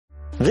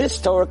This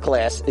Torah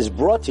class is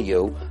brought to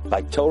you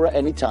by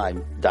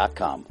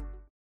TorahAnytime.com.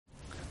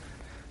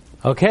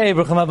 Okay,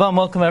 Bruchim Haba,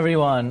 welcome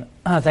everyone.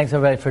 Thanks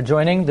everybody for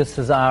joining. This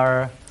is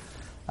our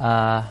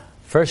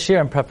first year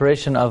in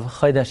preparation of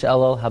Chodesh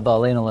Elul Haba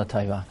Aleinu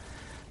L'Taiva.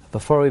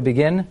 Before we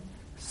begin,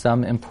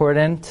 some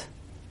important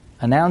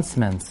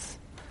announcements.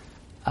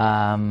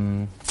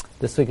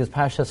 This week is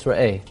Parshas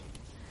Re'eh.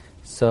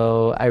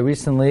 So I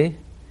recently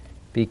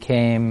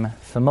became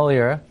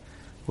familiar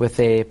with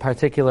a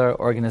particular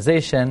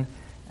organization,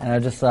 and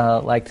I'd just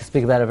like to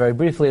speak about it very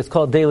briefly. It's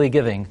called Daily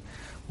Giving,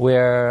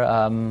 where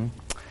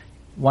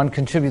one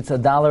contributes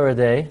 $1 a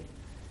day,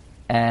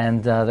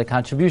 and the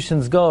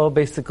contributions go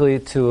basically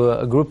to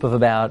a group of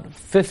about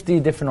 50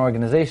 different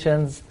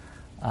organizations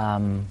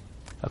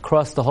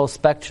across the whole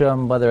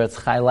spectrum, whether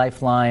it's Chai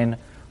Lifeline,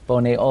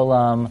 Bonei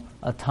Olam,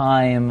 A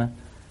Time,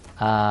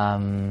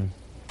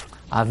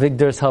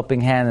 Avigdor's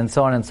Helping Hand, and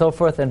so on and so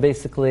forth. And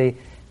basically,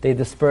 they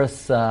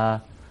disperse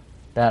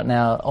about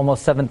now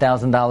almost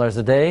 $7,000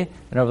 a day,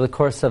 and over the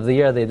course of the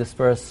year, they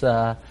disperse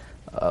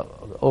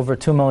over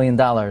 $2 million.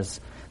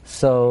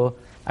 So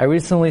I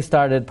recently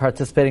started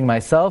participating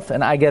myself,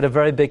 and I get a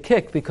very big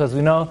kick because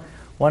we know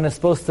one is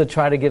supposed to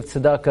try to give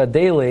tzedakah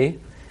daily,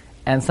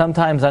 and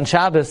sometimes on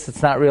Shabbos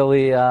it's not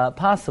really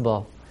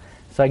possible.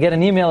 So I get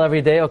an email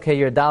every day, okay,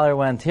 your $1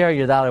 went here,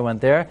 your $1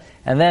 went there,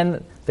 and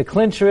then the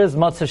clincher is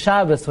Motzei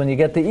Shabbos when you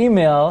get the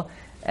email,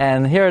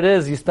 and here it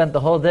is, you spent the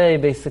whole day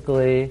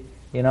basically,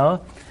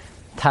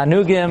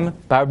 Tanugim,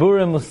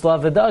 Barburim,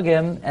 Muslav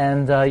V'dagim,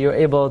 and you're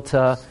able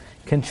to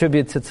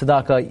contribute to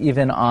tzedakah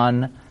even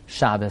on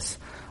Shabbos.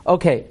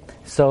 Okay,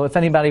 so if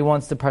anybody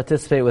wants to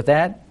participate with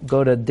that,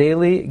 go to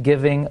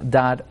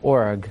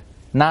dailygiving.org.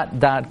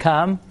 Not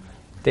 .com,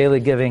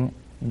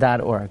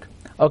 dailygiving.org.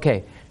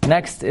 Okay,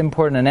 next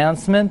important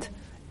announcement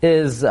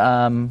is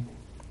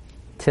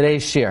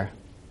today's shir.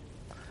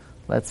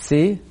 Let's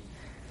see.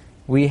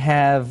 We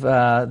have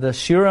the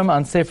shiurim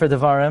on Sefer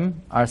Devarim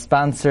are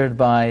sponsored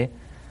by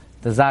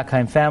the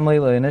Zakheim family,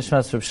 Lo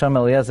Nishmas Rav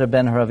Shlomo Eliezer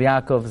ben Harav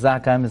Yaakov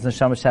Zakheim is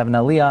Neshama Shavin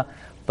Aliyah.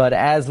 But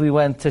as we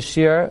went to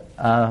shir,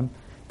 Dr.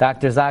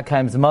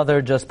 Zakheim's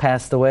mother just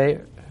passed away,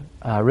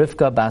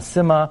 Rivka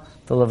Basima.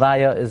 The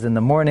Levaya is in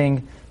the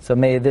morning, so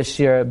may this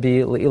year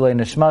be Le'iloi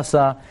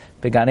Nishmasa,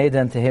 Began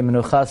Eden Tehei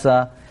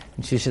Menuchasa,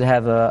 and she should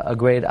have a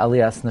great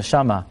Aliyas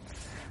Neshama.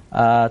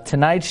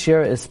 Tonight's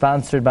shir is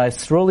sponsored by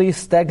Sroli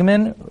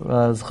Stegman,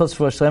 Zchus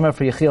for Shlemer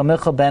for Yechiel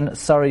Michal ben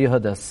Sarah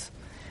Yehudas.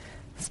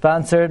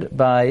 Sponsored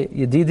by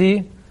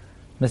Yedidi,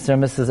 Mr.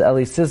 and Mrs.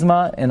 Eli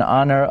Sizma, in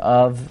honor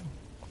of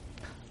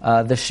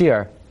the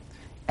shir.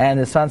 And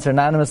is sponsored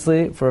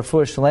anonymously for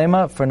Refuah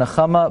Shalema for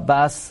Nechama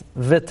Bas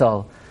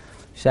Vital.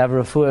 Shav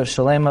Refuah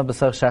Shalema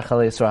B'Soch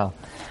Shachal Yisrael.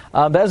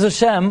 Be'ez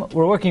Hashem,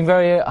 we're working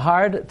very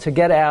hard to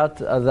get out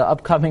the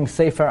upcoming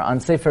Sefer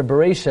on Sefer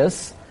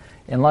Bereshis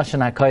in Lashon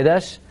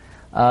HaKodesh.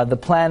 The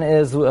plan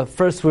is,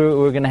 first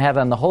we're going to have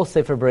on the whole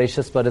Sefer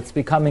Bereshis, but it's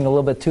becoming a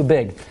little bit too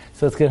big.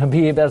 So it's going to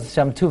be, Be'ez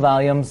Hashem, 2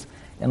 volumes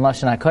in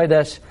Lashon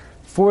HaKodesh,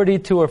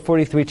 42 or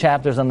 43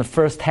 chapters on the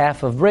first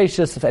half of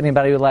Bereshis. If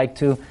anybody would like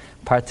to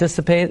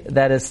participate,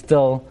 that is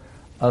still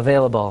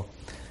available.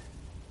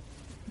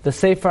 The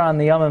Sefer on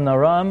the Yom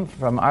Noram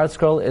from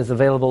ArtScroll is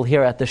available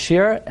here at the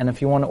shir, and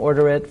if you want to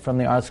order it from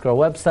the ArtScroll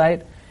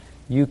website,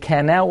 you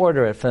can now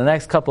order it for the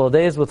next couple of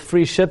days with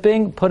free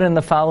shipping. Put in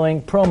the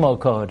following promo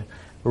code,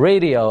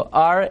 RADIO,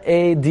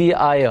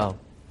 R-A-D-I-O.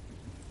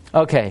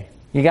 Okay,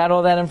 you got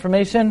all that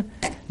information?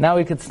 Now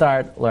we could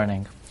start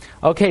learning.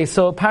 Okay,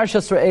 so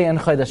Parshas Re'eh and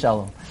Chodesh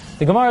Elul.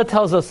 The Gemara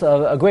tells us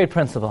a great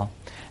principle,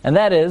 and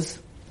that is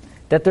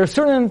that there are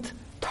certain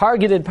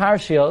targeted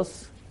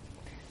parshios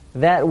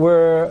that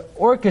were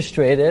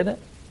orchestrated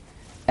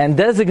and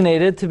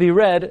designated to be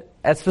read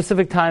at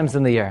specific times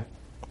in the year.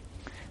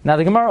 Now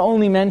the Gemara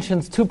only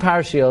mentions 2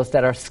 parshios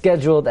that are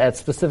scheduled at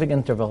specific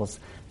intervals.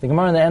 The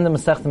Gemara in the end of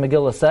Masechta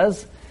Megillah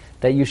says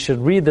that you should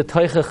read the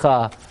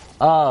Toichacha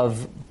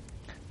of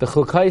the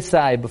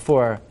Chukaisai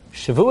before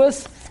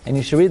Shavuos, and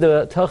you should read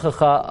the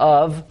Toichacha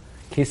of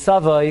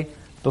Kisavai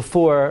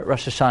before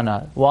Rosh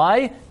Hashanah.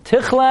 Why?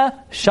 Tichla,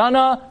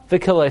 Shana,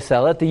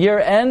 V'kilaisel. Let the year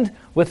end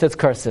with its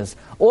curses.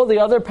 All the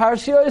other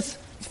parshios,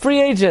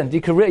 free agent.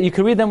 You could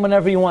read them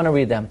whenever you want to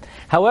read them.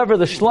 However,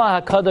 the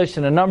Shlach HaKadosh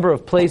in a number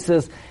of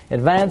places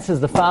advances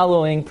the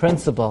following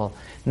principle.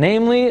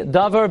 Namely,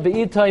 Davar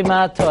Be'itoi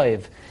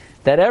Ma'atoiv.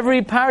 That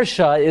every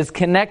parsha is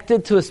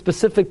connected to a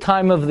specific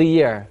time of the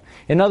year.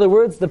 In other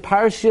words, the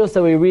parshios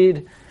that we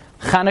read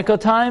Chanukah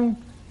time,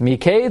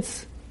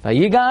 Miketz,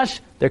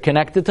 Vayigash, they're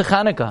connected to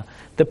Chanukah.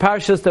 The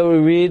parshas that we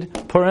read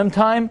Purim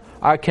time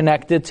are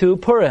connected to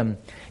Purim.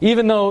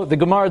 Even though the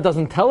Gemara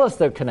doesn't tell us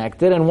they're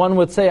connected, and one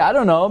would say, I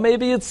don't know,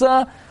 maybe it's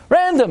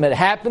random, it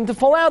happened to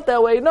fall out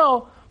that way.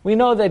 No, we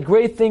know that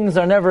great things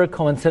are never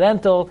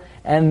coincidental,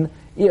 and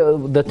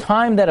the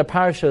time that a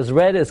parsha is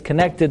read is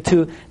connected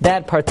to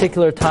that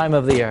particular time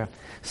of the year.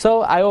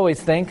 So I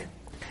always think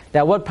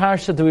that what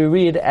parsha do we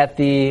read at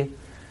the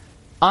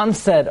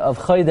onset of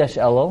Chodesh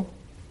Elul?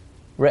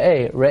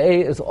 Re'eh.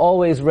 Re'eh is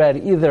always read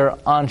either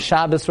on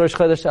Shabbos Rosh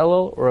Chodesh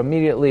Elul or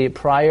immediately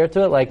prior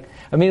to it, like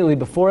immediately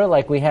before it,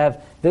 like we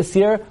have this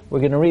year.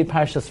 We're going to read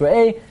Parshas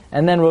Re'eh,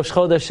 and then Rosh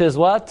Chodesh is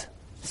what?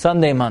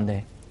 Sunday,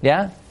 Monday.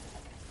 Yeah?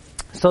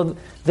 So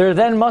there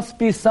then must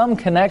be some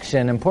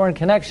connection, important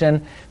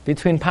connection,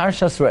 between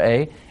Parshas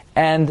Re'eh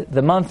and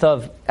the month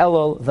of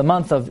Elul, the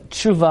month of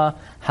Tshuva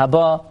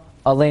Haba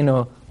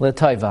Aleinu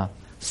L'Taiva.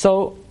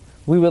 So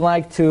we would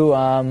like to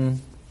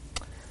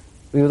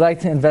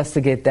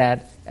investigate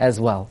that as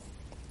well.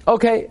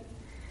 Okay,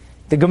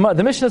 the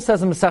Mishnah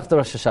says in Masechta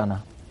Rosh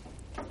Hashanah,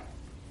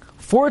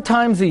 4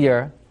 times a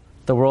year,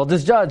 the world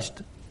is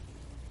judged.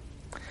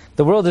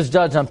 The world is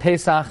judged on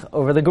Pesach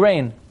over the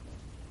grain.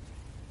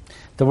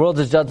 The world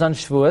is judged on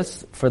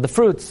Shavuos for the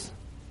fruits.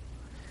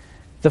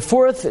 The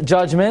 4th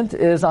judgment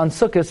is on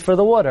Sukkot for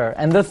the water.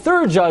 And the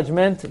 3rd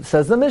judgment,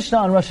 says the Mishnah,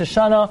 on Rosh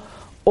Hashanah,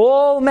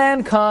 all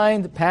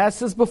mankind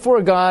passes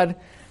before God.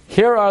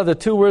 Here are the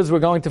 2 words we're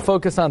going to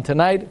focus on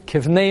tonight,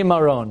 Kivnei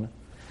Maron.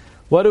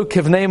 What do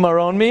Kivnei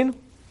Maron mean?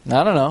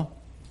 I don't know.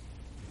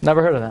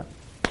 Never heard of that.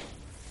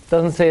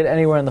 Doesn't say it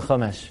anywhere in the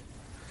Chumash.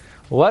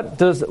 What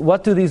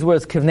do these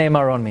words Kivnei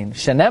Maron mean?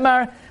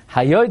 Shenemar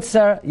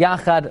Hayoitzer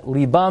Yachad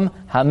Libam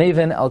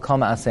Hamevin El Kol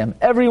Ma'asem.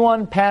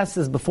 Everyone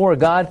passes before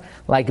God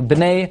like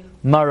Bnei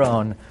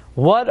Maron.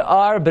 What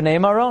are Bnei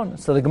Maron?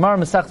 So the Gemara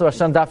Masechta Rosh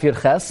Hashanah Daf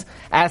Yud Ches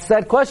asks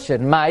that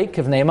question. Mai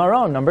Kivnei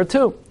Maron, number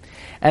 2.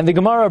 And the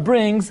Gemara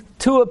brings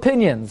 2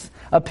 opinions.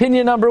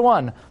 Opinion number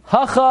 1,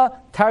 Hacha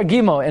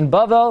Targimo. In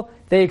Bavel,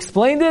 they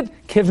explained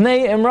it,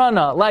 Kivnei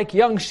Imrana, like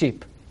young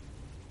sheep.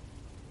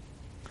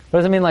 What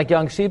does it mean, like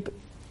young sheep?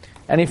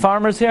 Any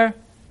farmers here?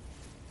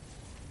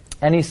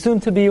 Any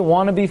soon-to-be,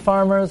 wannabe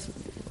farmers?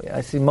 I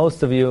see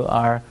most of you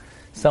are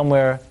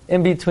somewhere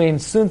in between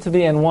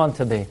soon-to-be and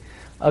want-to-be.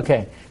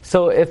 Okay,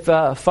 so if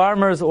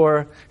farmers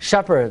or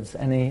shepherds,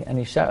 any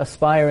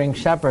aspiring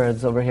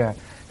shepherds over here.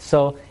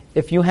 So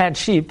if you had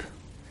sheep,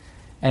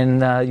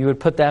 and you would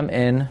put them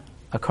in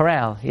a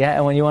corral, yeah?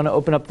 And when you want to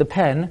open up the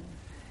pen,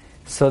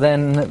 so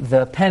then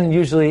the pen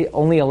usually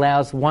only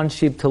allows 1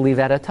 sheep to leave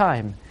at a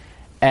time.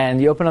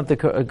 And you open up the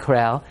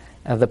corral,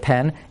 the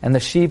pen, and the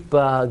sheep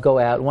go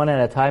out 1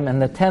 at a time,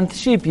 and the 10th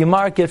sheep, you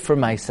mark it for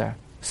Meiser.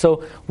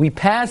 So we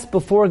pass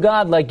before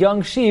God like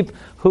young sheep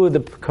who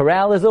the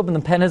corral is open, the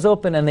pen is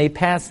open, and they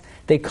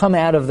come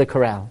out of the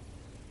corral.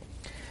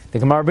 The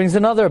Gemara brings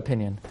another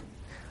opinion.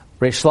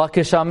 Reish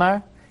Lakish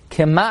Amar,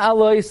 Kema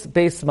Alois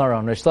Beis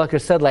Maron. Reish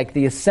Lakish said, like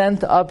the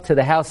ascent up to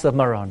the house of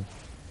Maron.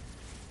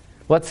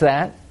 What's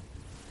that?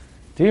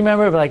 Do you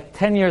remember, like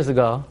 10 years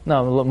ago,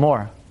 no,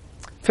 more,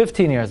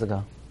 15 years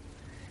ago,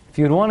 if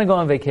you'd want to go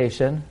on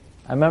vacation,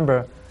 I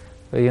remember,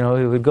 we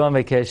would go on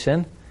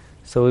vacation,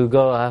 so we would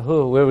go,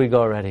 where would we go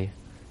already?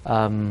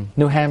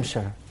 New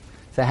Hampshire.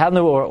 So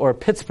or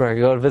Pittsburgh,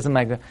 you go to visit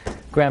my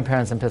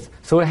grandparents in Pittsburgh.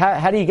 So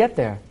how do you get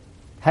there?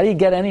 How do you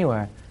get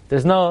anywhere?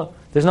 There's no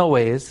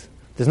Waze,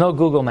 there's no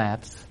Google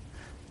Maps,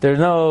 there's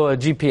no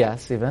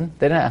GPS even.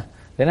 They didn't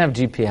have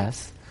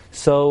GPS.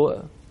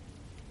 So,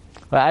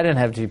 I didn't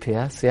have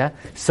GPS, yeah?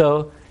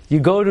 So, you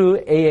go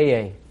to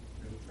AAA.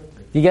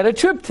 You get a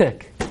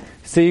triptych.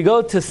 So you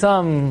go to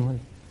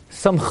some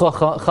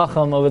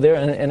chacham over there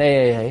in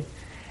AAA,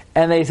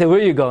 and they say, where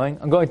are you going?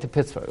 I'm going to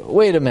Pittsburgh.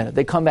 Wait a minute.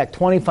 They come back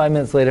 25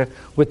 minutes later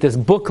with this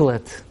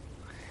booklet.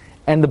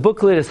 And the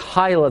booklet is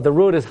highlighted, the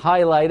road is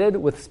highlighted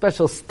with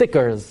special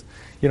stickers.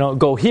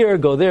 Go here,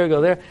 go there, go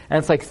there. And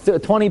it's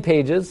like 20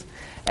 pages.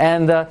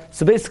 And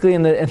so basically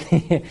in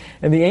the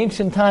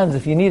ancient times,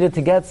 if you needed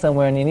to get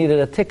somewhere and you needed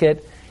a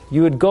ticket,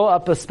 you would go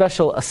up a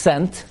special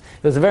ascent.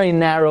 It was a very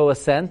narrow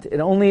ascent.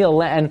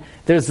 And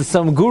there's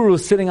some guru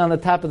sitting on the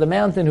top of the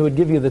mountain who would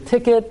give you the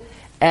ticket.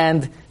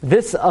 And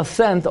this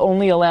ascent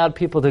only allowed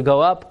people to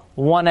go up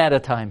 1 at a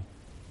time.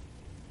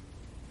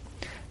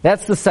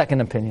 That's the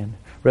second opinion.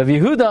 Rabbi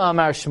Yehuda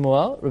Amar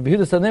Shmuel. Rabbi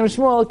Yehuda said,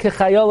 Shmuel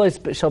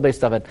kechayolos shel Beis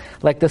David,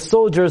 like the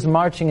soldiers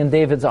marching in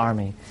David's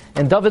army.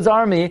 In David's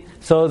army,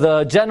 so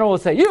the general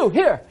would say, you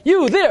here,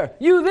 you there,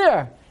 you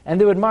there, and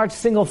they would march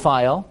single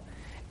file.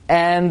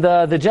 And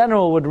the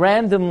general would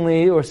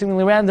randomly or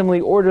seemingly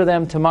randomly order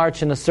them to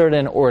march in a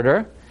certain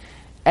order.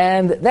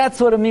 And that's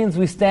what it means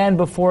we stand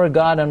before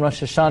God on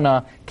Rosh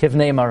Hashanah,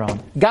 Kivnei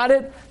Maron. Got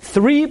it?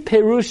 3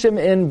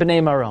 perushim in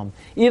Bnei Maron.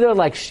 Either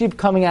like sheep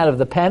coming out of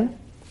the pen,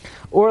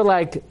 or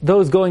like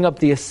those going up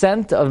the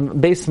ascent of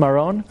Beis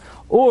Maron,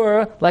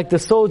 or like the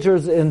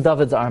soldiers in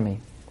David's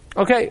army.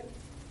 Okay.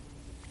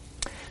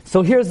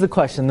 So here's the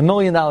question, the $1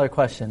 million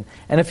question.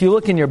 And if you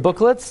look in your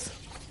booklets,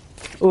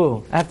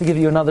 I have to give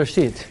you another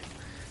sheet.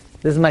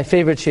 This is my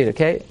favorite sheet,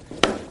 okay?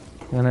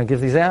 I'm going to give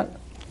these out.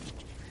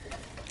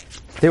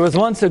 There was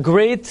once a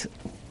great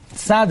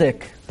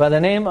tzaddik by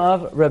the name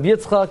of Rabbi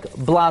Yitzchak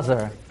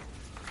Blazer.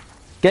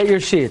 Get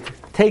your sheet.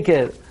 Take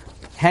it.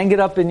 Hang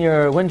it up in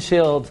your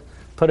windshield.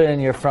 Put it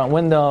in your front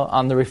window,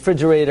 on the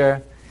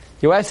refrigerator.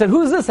 Your wife said,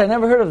 who's this? I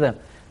never heard of them.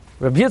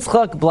 Rabbi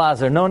Yitzchak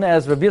Blazer, known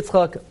as Rabbi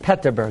Yitzchak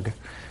Petterberg.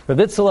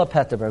 Rabbi Yitzchak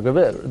Petterberg.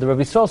 The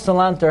Rabbi Yisrael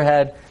Salanter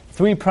had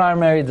 3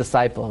 primary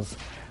disciples.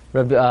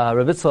 Rabbi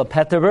Yitzchak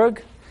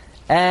Petterberg,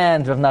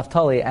 and Rav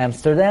Naftali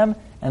Amsterdam,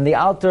 and the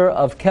Alter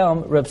of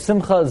Kelm, Reb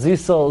Simcha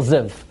Zisel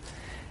Ziv.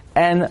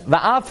 And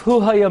Va'af hu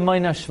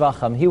hayamayna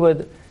shvacham, he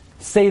would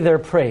say their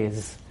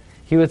praise.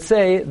 He would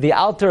say, the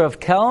Alter of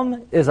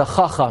Kelm is a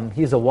chacham,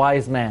 he's a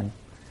wise man.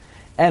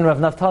 And Rav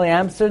Naftali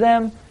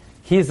Amsterdam,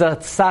 he's a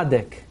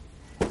tzaddik.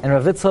 And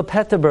Rav Yitzchak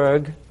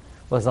Petterberg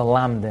was a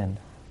lamdin.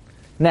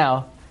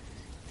 Now,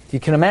 you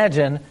can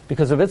imagine,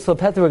 because Rav Yitzchak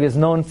Petterberg is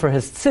known for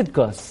his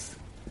tzidkus.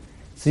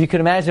 So you can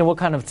imagine what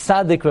kind of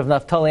tzaddik Rav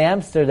Naftali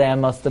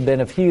Amsterdam must have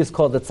been if he is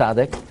called a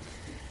tzaddik.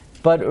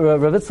 But Rav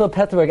Yitzchak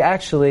Petterberg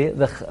actually,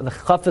 the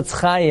Chafetz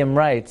Chaim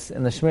writes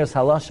in the Shmiras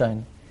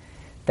Haloshain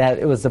that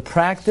it was the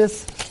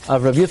practice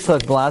of Rav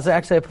Yitzchak Glazer.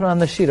 Actually, I put it on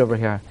the sheet over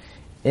here.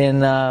 In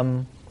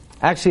the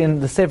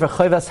Sefer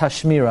Chovas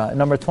Hashmira,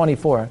 number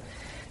 24,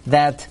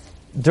 that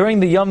during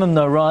the Yomim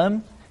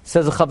Noraim,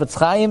 says the Chafetz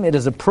Chaim, it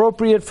is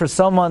appropriate for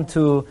someone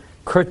to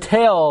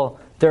curtail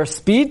their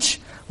speech,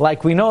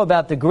 like we know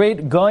about the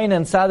great Goin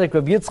and Tzaddik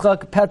Rav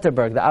Yitzchak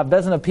Petterberg, the Av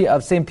Bezin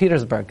of St.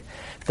 Petersburg,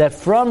 that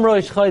from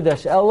Rosh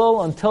Chodesh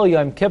Elul until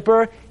Yom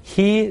Kippur,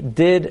 he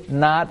did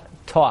not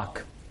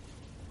talk.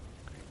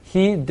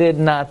 He did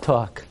not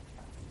talk.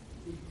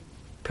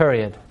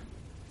 Period.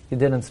 He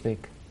didn't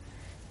speak.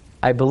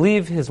 I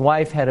believe his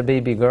wife had a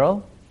baby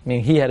girl. I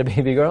mean, he had a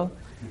baby girl.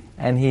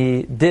 And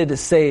he did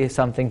say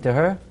something to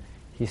her.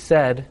 He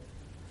said,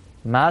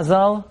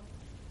 Mazal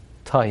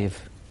Toiv.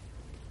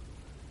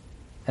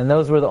 And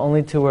those were the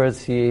only two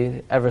words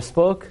he ever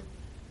spoke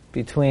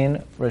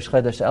between Rosh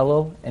Chodesh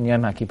Elul and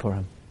Yom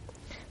HaKippurim.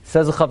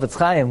 Says the Chafetz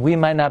Chaim, we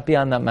might not be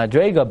on that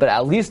Madrega, but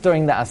at least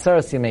during the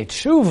Aseres Yemei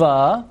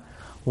Tshuva,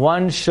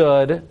 one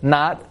should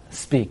not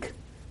speak.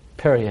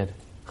 Period.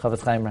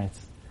 Chafetz Chaim writes.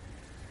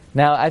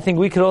 Now, I think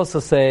we could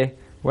also say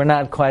we're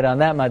not quite on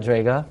that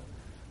Madrega,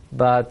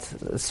 but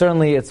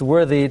certainly it's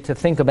worthy to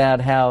think about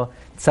how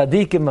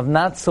tzaddikim of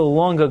not so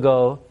long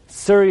ago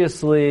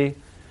seriously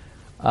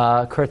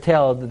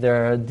curtailed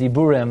their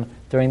diburim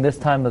during this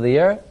time of the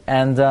year,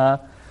 and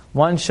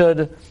one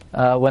should,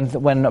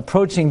 when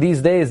approaching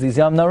these days, these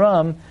Yom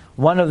Naram,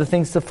 one of the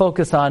things to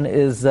focus on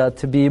is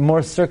to be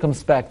more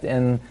circumspect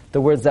in the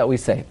words that we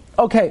say.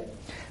 Okay,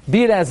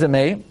 be it as it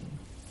may,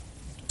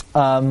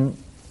 Rav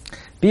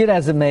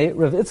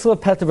Yitzchak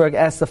Petterberg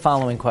asked the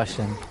following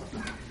question.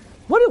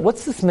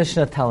 What's this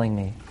Mishnah telling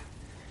me?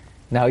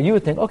 Now you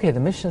would think, okay, the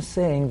Mishnah is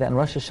saying that in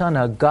Rosh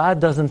Hashanah, God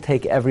doesn't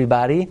take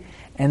everybody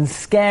and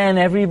scan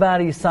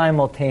everybody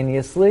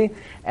simultaneously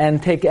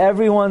and take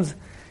everyone's,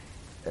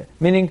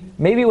 meaning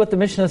maybe what the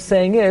Mishnah is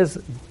saying is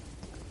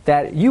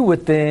that you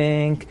would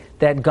think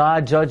that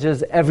God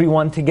judges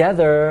everyone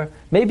together.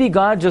 Maybe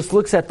God just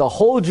looks at the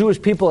whole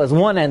Jewish people as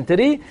one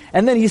entity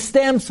and then he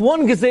stamps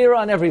one gezerah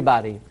on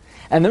everybody.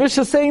 And the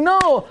Mishnah is saying,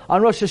 no,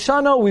 on Rosh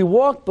Hashanah we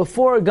walk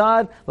before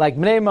God like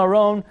Bnei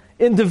Maron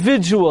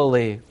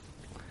individually.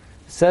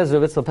 Says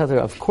Rav Yitzchak Petterberg,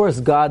 of course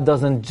God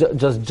doesn't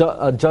just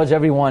judge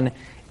everyone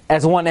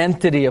as one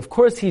entity. Of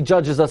course He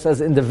judges us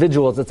as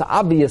individuals. It's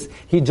obvious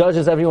He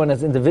judges everyone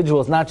as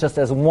individuals, not just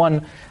as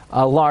one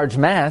large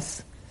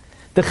mass.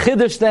 The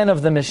Chiddush then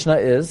of the Mishnah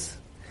is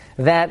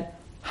that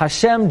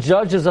Hashem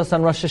judges us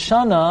on Rosh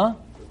Hashanah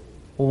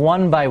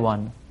one by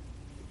one.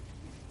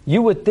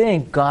 You would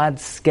think God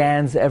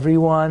scans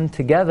everyone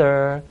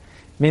together.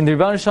 I mean, the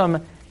Rebbeinu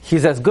Shalom,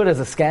 He's as good as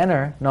a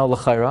scanner, no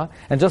l'chayra.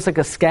 And just like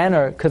a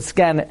scanner could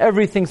scan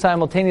everything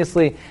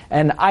simultaneously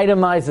and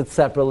itemize it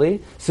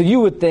separately, so you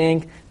would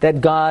think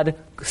that God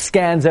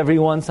scans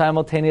everyone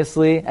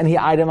simultaneously and He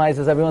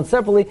itemizes everyone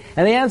separately.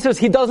 And the answer is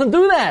He doesn't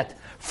do that.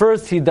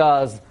 First He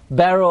does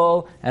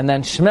Beryl, and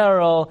then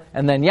Shmerel,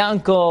 and then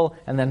Yankel,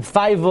 and then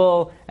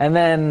Feivel, and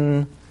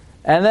then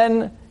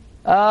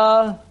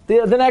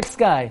the next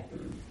guy.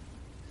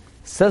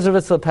 Says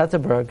Rav Yitzchak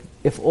Petterberg,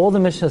 if all the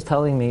Mishnah is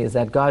telling me is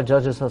that God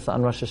judges us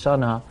on Rosh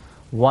Hashanah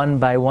one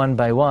by one,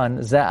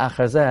 zeh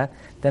achar zeh,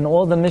 then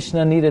all the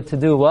Mishnah needed to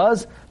do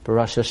was,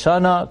 B'Rosh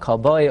Hashanah, kol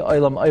boi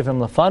olam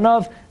oivrim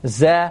lefanav,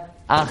 zeh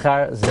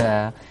achar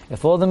zeh.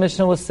 If all the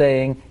Mishnah was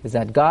saying is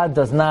that God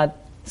does not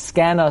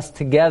scan us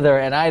together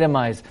and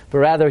itemize, but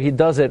rather He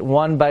does it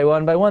one by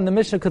one, the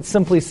Mishnah could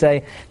simply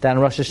say that in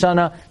Rosh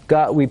Hashanah,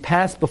 God, we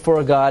pass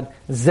before God,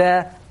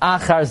 zeh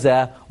achar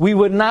zeh. We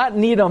would not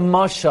need a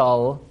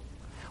mashal.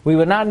 We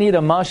would not need a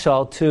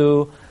mashal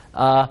to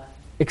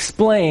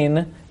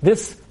explain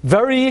this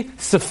very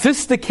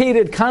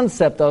sophisticated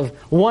concept of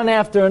one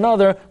after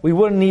another. We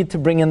wouldn't need to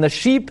bring in the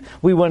sheep,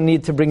 we wouldn't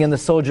need to bring in the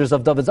soldiers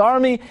of David's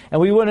army,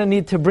 and we wouldn't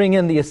need to bring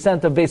in the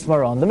ascent of Beis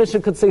Maron. The Mishnah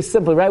could say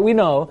simply, right, we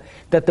know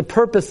that the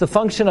purpose, the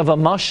function of a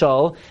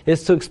mashal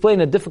is to explain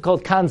a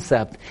difficult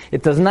concept.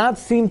 It does not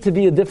seem to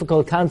be a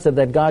difficult concept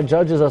that God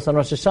judges us on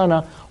Rosh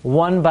Hashanah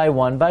one by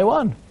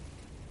one.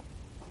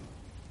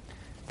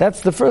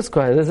 That's the first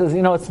question. This is,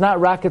 it's not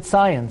rocket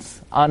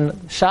science.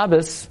 On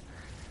Shabbos,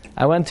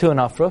 I went to an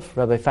Afruf,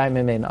 Rabbi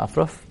Feynman made an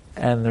Afruf,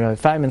 and Rabbi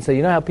Feynman said,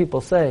 you know how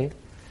people say,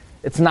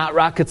 it's not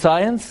rocket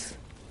science?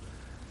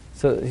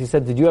 So he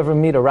said, did you ever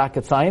meet a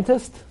rocket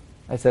scientist?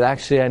 I said,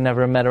 actually, I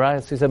never met a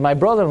rocket. So he said, my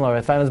brother-in-law,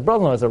 I found his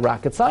brother-in-law is a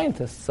rocket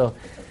scientist. So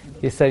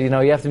he said, you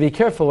have to be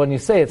careful when you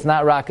say it's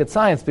not rocket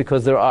science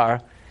because there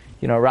are,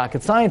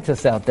 rocket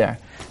scientists out there.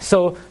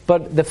 So,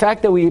 but the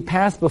fact that we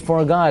pass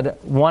before God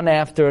one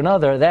after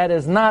another, that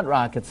is not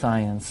rocket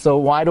science. So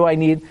why do I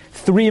need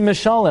 3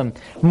 mishalim?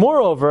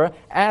 Moreover,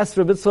 asked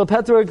Rabbi Tzla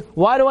Petterberg,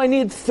 why do I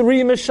need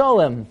 3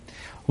 mishalim?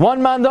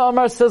 One man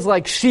Amar says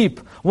like sheep.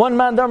 One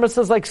man Amar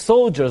says like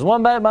soldiers.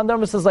 One man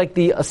Amar says like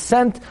the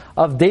ascent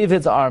of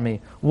David's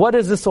army. What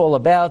is this all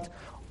about?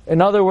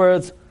 In other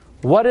words,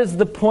 what is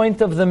the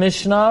point of the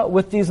Mishnah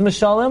with these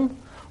mishalim?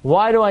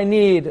 Why do I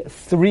need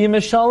 3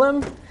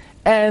 mishalim?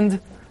 And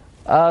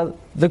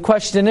the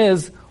question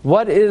is,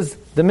 what is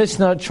the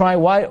Mishnah trying?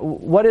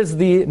 What is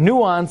the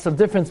nuance of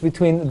difference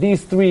between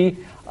these 3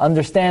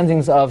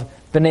 understandings of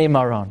Bnei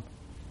Maron?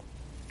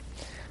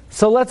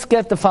 So let's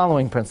get the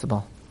following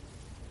principle.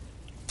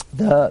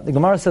 The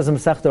Gemara says in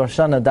Masechta Rosh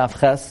Hashanah Daf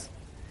Ches,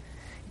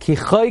 Ki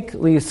choik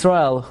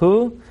liYisrael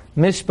hu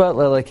mishpat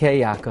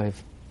le'elokei Yaakov.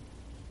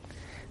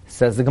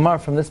 Says the Gemara,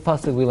 from this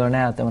pasuk we learn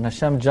out that when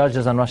Hashem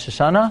judges on Rosh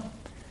Hashanah,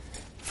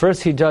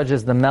 first He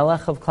judges the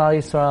Melech of Klal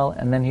Yisrael,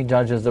 and then He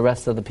judges the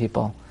rest of the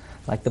people.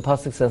 Like the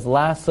pasuk says,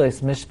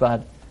 La'asos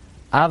mishpat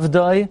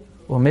avdoi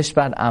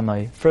u'mishpat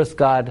amoi. First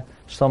God,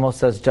 Shlomo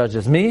says,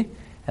 judges me,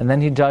 and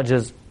then He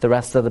judges the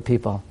rest of the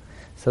people.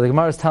 So the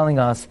Gemara is telling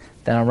us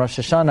that on Rosh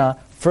Hashanah,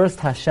 first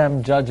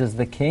Hashem judges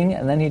the king,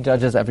 and then He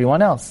judges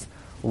everyone else.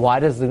 Why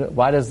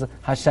does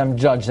Hashem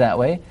judge that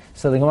way?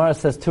 So the Gemara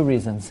says 2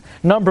 reasons.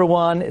 Number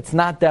 1, it's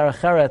not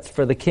derech eretz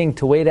for the king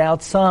to wait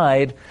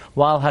outside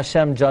while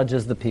Hashem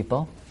judges the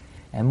people.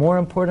 And more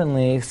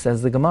importantly,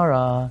 says the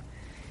Gemara,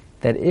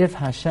 that if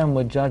Hashem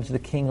would judge the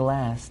king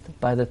last,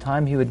 by the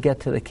time He would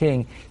get to the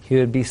king, He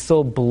would be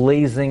so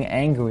blazing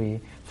angry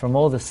from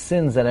all the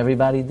sins that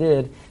everybody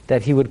did,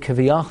 that He would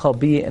kaviyachal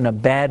be in a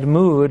bad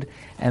mood,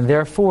 and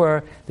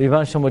therefore the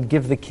Rebbeinu Shalom would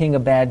give the king a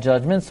bad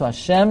judgment. So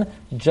Hashem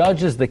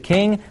judges the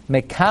king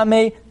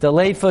mekame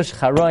deleifush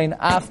charoin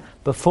af,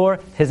 before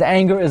his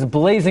anger is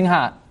blazing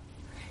hot.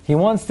 He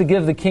wants to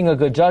give the king a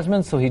good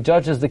judgment, so He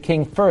judges the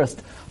king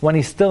first when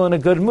he's still in a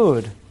good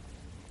mood.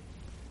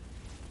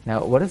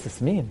 Now, what does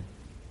this mean?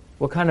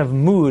 What kind of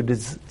mood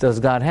does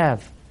God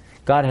have?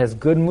 God has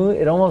good mood.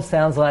 It almost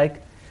sounds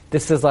like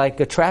this is like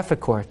a traffic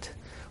court,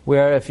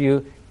 where if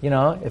you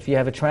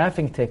have a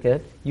traffic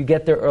ticket, you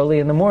get there early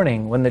in the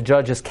morning when the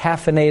judge is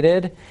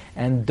caffeinated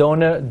and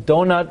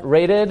donut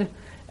rated,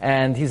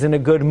 and he's in a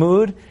good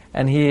mood,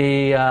 and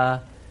he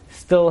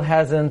still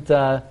hasn't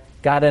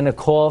gotten a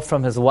call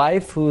from his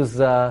wife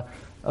who's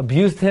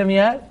abused him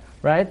yet,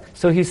 right?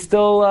 So he's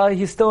still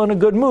in a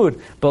good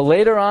mood. But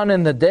later on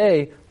in the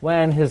day,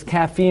 when his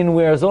caffeine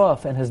wears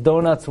off and his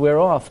donuts wear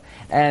off,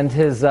 and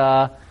his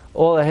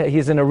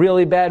he's in a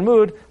really bad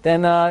mood,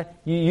 then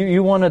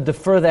you want to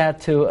defer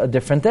that to a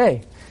different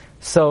day.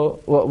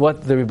 So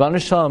what the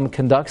Rebbeinu Shalom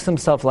conducts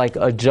himself like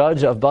a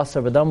judge of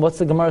Basar V'Dam. What's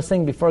the Gemara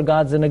saying before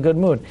God's in a good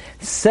mood?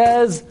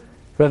 Says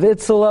Rav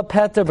Itzula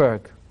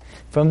Petterberg.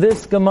 From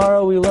this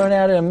Gemara we learn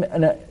out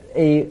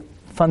a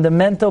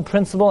fundamental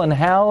principle in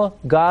how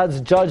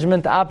God's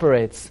judgment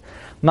operates.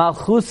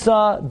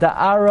 Malchusa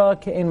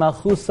da'ara ke'in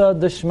malchusa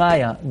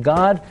d'shmaya.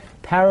 God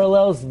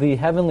parallels the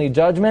heavenly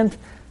judgment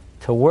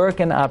to work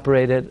and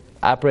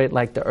operate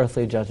like the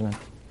earthly judgment.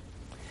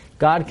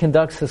 God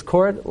conducts His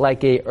court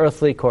like a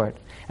earthly court.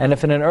 And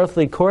if in an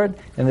earthly court,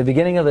 in the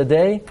beginning of the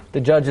day,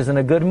 the judge is in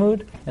a good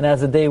mood, and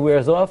as the day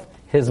wears off,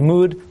 his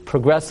mood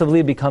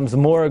progressively becomes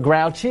more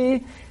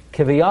grouchy,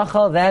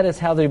 kiviyachal, that is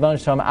how the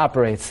Rebbeinu Shalom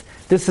operates.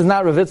 This is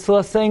not Rav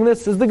Itzla saying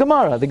this is the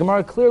Gemara. The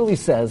Gemara clearly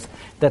says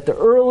that the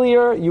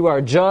earlier you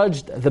are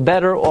judged, the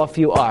better off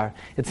you are.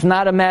 It's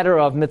not a matter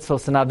of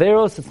mitzvos and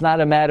averos. It's not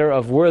a matter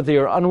of worthy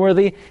or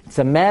unworthy. It's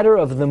a matter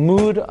of the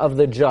mood of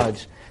the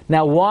judge.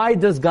 Now, why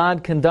does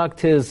God conduct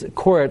His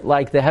court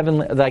like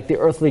the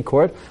earthly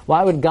court?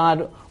 Why would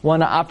God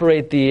want to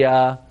operate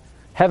the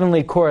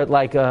heavenly court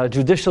like a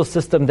judicial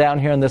system down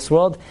here in this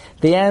world?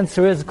 The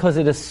answer is because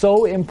it is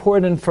so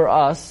important for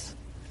us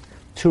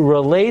to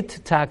relate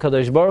to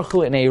HaKadosh Baruch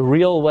Hu in a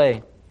real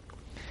way.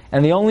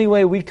 And the only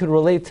way we could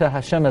relate to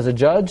Hashem as a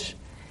judge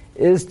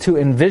is to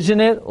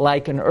envision it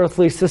like an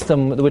earthly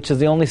system, which is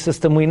the only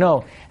system we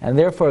know. And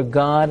therefore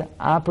God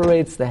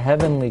operates the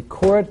heavenly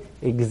court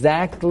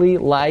exactly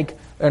like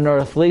an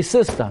earthly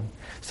system.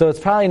 So it's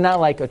probably not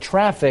like a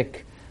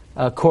traffic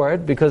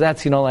court, because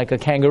that's like a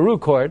kangaroo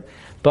court,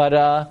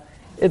 but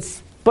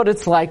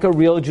it's like a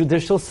real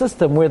judicial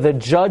system where the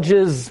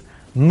judge's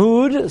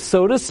mood,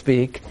 so to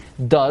speak,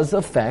 does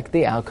affect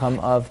the outcome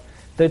of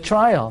the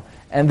trial.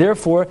 And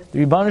therefore,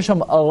 the Rebbeinu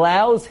Shalom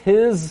allows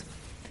His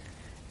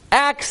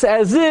acts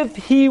as if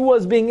He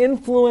was being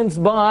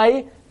influenced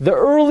by the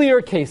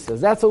earlier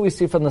cases. That's what we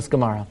see from this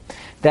Gemara.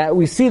 That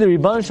we see the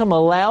Rebbeinu Shalom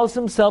allows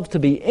Himself to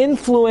be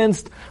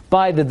influenced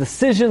by the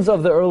decisions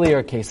of the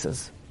earlier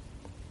cases.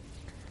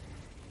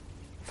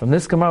 From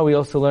this Gemara we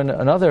also learn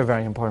another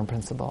very important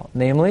principle.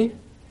 Namely,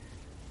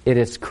 it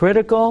is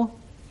critical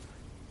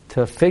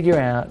to figure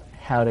out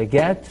how to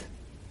get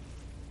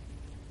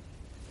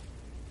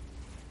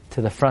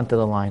to the front of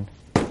the line.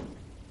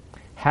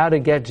 How to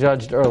get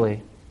judged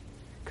early.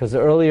 Because the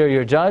earlier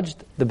you're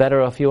judged, the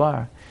better off you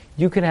are.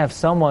 You can have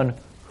someone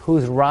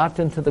who's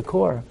rotten to the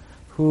core,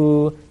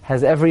 who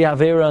has every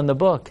Avera in the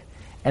book,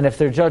 and if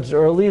they're judged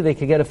early, they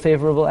could get a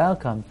favorable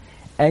outcome.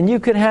 And you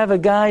could have a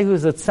guy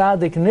who's a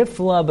tzaddik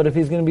nifla, but if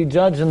he's going to be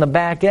judged in the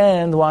back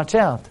end, watch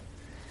out.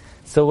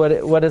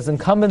 So what is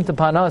incumbent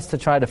upon us to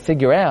try to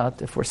figure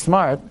out, if we're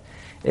smart,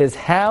 is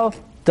how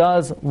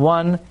does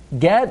one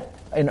get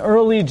an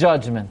early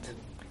judgment?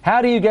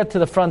 How do you get to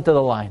the front of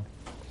the line?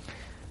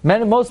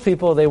 Most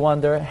people, they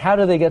wonder, how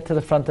do they get to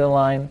the front of the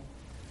line?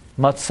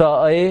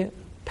 Matzai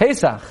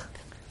Pesach.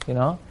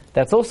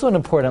 That's also an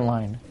important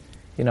line.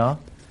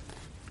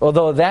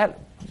 Although that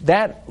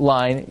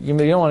line, you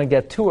don't want to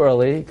get too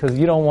early, because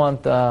you don't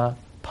want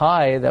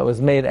pie that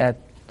was made at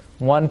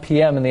 1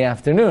 p.m. in the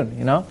afternoon,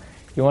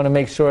 You want to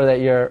make sure that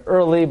you're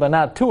early, but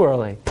not too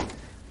early.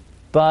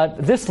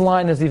 But this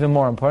line is even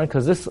more important,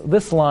 because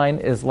this line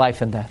is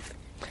life and death.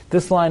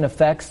 This line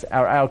affects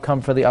our outcome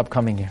for the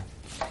upcoming year.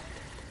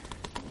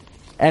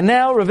 And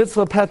now Rav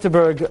Yitzchak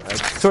Petterberg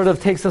sort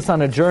of takes us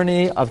on a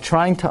journey of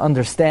trying to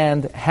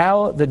understand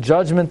how the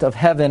judgment of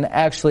heaven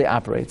actually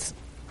operates.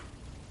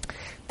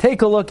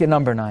 Take a look at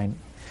number 9.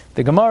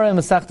 The Gemara in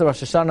Masechta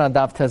Rosh Hashanah,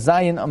 Daf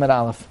Tezayin Amud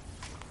Aleph,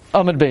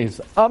 Amud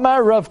Beis.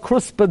 Amar Rav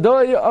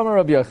Kruspadoy, Amar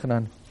Rav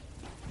Yochanan.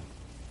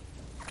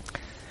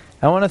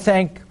 I want to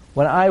thank,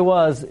 when I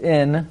was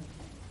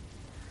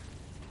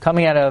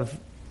coming out of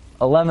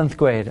 11th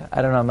grade,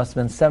 I don't know, I must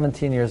have been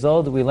 17 years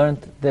old, we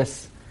learned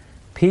this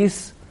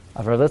piece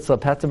of Rav Yitzchak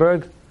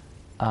Petterberg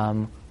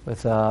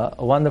with a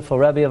wonderful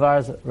Rebbe of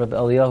ours, Rabbi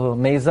Eliyahu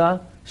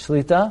Meza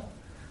Shlita,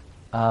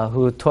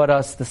 who taught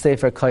us the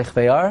Sefer Koich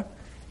V'Yar.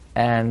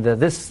 And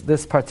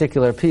this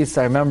particular piece,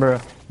 I remember,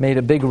 made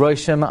a big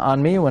roshim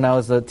on me when I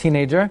was a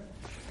teenager,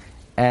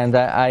 and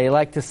I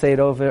like to say it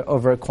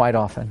over quite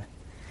often.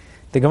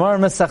 The Gemara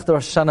Masechta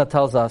Rosh Hashanah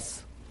tells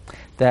us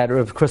that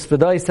Rav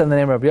Kruspadoy said in the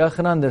name of Rabbi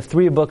Yochanan, there are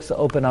 3 books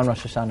open on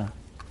Rosh Hashanah.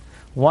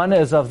 One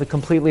is of the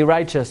completely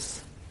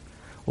righteous,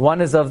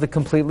 one is of the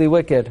completely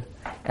wicked,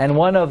 and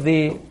one of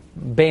the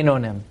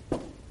Beinonim.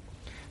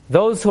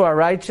 Those who are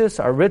righteous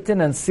are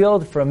written and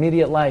sealed for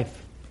immediate life.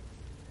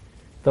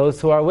 Those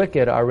who are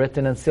wicked are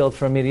written and sealed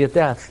for immediate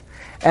death.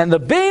 And the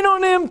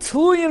Beinonim,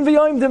 Tluyin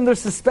v'Yoimdim, they're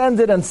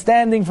suspended and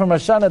standing from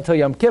Rosh Hashanah to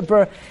Yom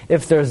Kippur.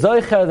 If they're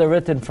Zoicha, they're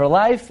written for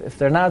life. If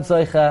they're not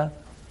Zoicha,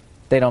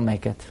 they don't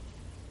make it.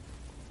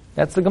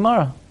 That's the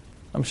Gemara.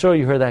 I'm sure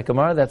you heard that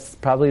Gemara. That's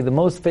probably the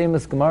most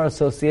famous Gemara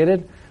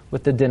associated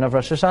with the din of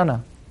Rosh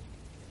Hashanah.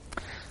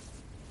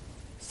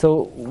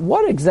 So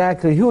who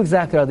exactly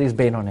are these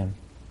Beinonim?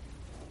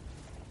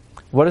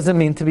 What does it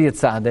mean to be a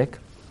tzaddik?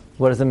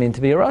 What does it mean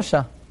to be a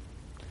rasha?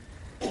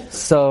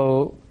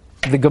 So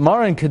the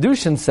Gemara in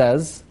Kedushin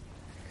says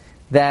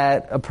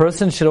that a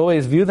person should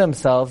always view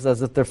themselves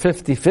as if they're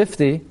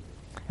 50-50,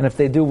 and if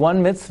they do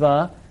one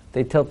mitzvah,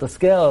 they tilt the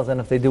scales,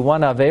 and if they do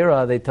one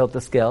avera, they tilt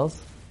the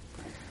scales.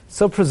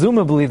 So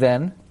presumably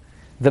then,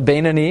 the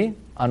Beinoni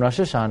on Rosh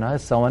Hashanah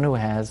is someone who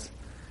has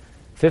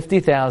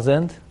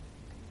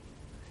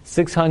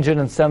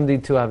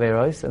 50,672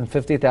 averos and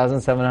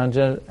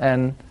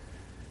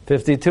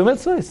 50,752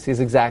 mitzvahs. He's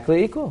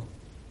exactly equal.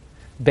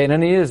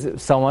 Beinoni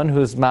is someone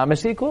who's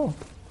mamish equal.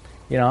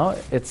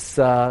 It's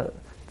the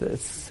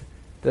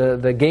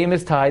game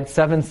is tied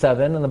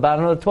 7-7 in the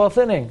bottom of the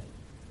 12th inning.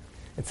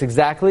 It's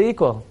exactly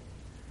equal.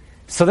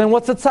 So then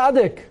what's a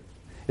tzaddik?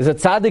 Is a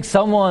tzaddik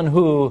someone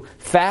who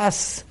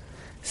fasts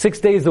 6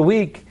 days a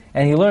week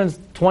and he learns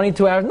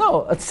 22 hours?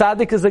 No, a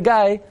tzaddik is a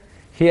guy,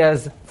 he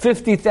has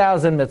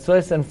 50,000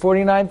 mitzvahs and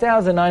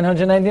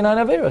 49,999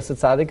 averos. A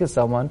tzaddik is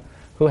someone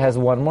who has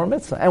one more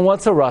mitzvah. And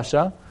what's a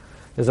rasha?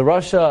 Is a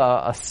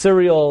rasha a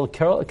serial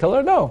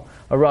killer? No.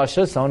 A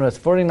rasha is someone who has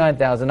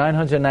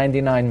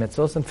 49,999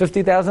 mitzvahs and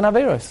 50,000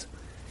 averos.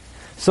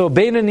 So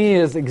Beinoni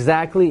is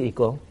exactly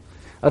equal.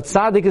 A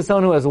tzaddik is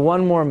someone who has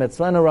one more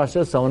mitzvah, and a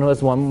rasha is someone who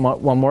has one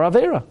more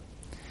avera.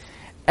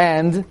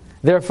 And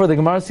therefore the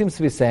Gemara seems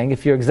to be saying,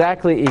 if you're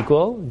exactly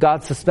equal,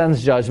 God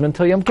suspends judgment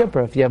till Yom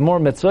Kippur. If you have more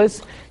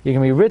mitzvahs, you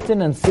can be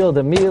written and sealed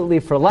immediately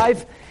for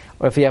life.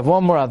 Or if you have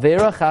one more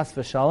avera, chas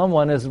v'shalom,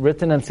 one is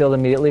written and sealed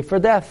immediately for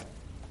death.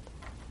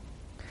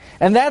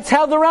 And that's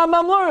how the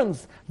Rambam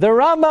learns. The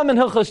Rambam in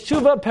Hilchos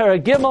Tshuva,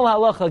 Perek Gimel,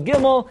 Halacha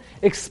Gimel,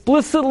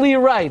 explicitly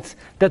writes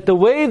that the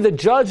way the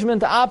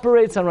judgment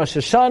operates on Rosh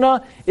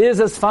Hashanah is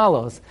as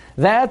follows.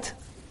 That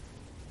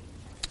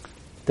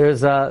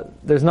there's no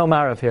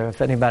Marav here.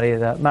 If anybody,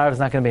 the Marav's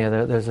not going to be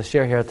here. There's a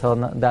shir here till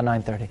about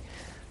 9:30.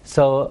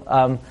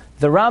 So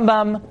the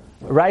Rambam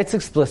writes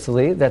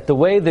explicitly that the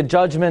way the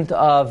judgment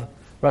of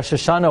Rosh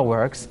Hashanah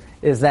works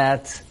is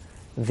that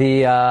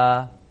the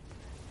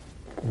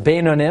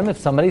Beinonim, if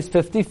somebody's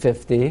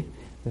 50-50,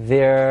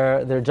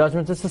 their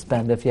judgment is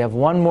suspended. If you have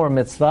one more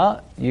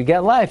mitzvah, you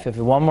get life. If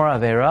you have one more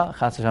avera,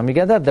 chas v'shalom, you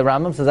get that. The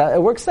Rambam says that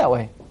it works that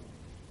way.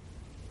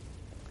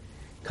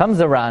 Comes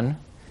the Ran,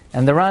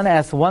 and the Ran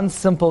asks one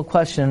simple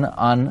question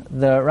on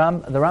the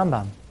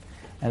Rambam.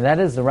 And that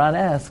is, the Ran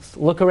asks,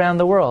 look around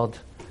the world.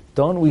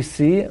 don't we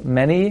see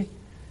many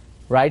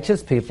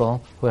righteous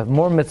people who have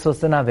more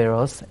mitzvos than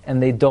averos,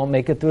 and they don't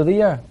make it through the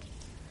year?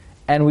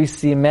 And we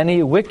see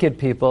many wicked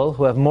people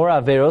who have more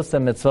averos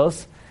than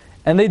mitzvos,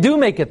 and they do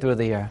make it through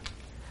the year.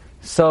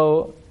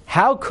 So,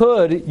 how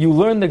could you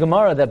learn the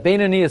Gemara that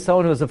Beinoni is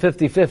someone who is a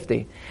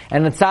 50-50,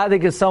 and a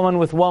tzaddik is someone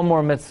with one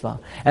more mitzvah,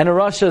 and a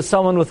rasha is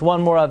someone with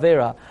one more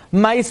avera?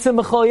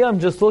 Ma'asim b'chol yom,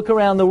 just look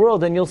around the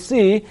world and you'll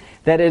see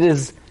that it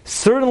is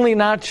certainly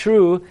not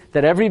true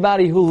that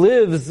everybody who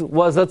lives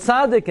was a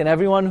tzaddik and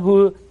everyone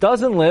who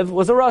doesn't live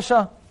was a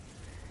rasha.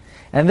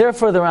 And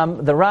therefore the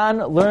Ran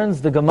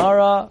learns the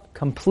Gemara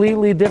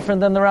completely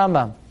different than the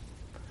Rambam.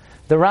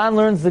 The Ran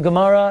learns the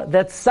Gemara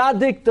that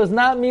tzaddik does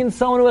not mean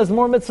someone who has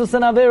more mitzvahs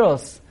than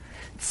averos.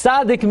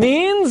 Tzaddik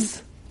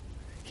means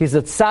he's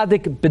a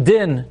tzaddik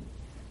bedin.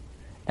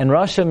 And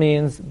rasha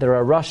means there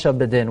are rasha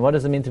bedin. What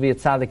does it mean to be a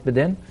tzaddik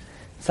bedin?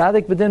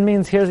 Tzaddik bedin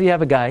means here you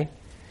have a guy.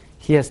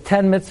 He has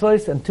 10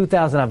 mitzvahs and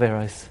 2,000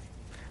 averos.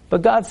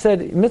 But God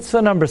said,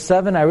 mitzvah number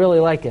 7, I really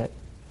like it.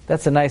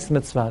 That's a nice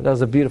mitzvah. That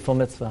was a beautiful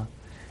mitzvah.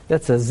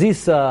 That's a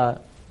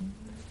zisa.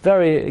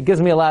 It gives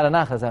me a lot of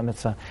nachas, that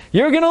mitzvah.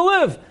 You're going to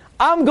live.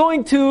 I'm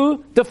going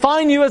to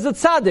define you as a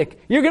tzaddik.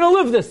 You're going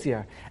to live this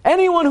year.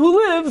 Anyone who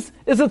lives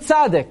is a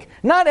tzaddik.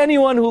 Not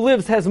anyone who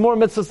lives has more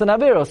mitzvahs than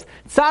averos.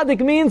 Tzaddik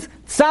means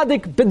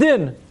tzaddik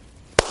bedin.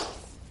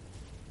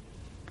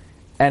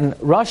 And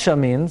rasha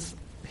means,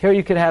 here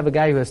you could have a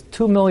guy who has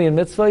 2 million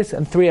mitzvahs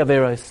and 3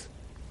 averos.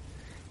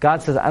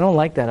 God says, I don't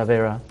like that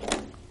avera.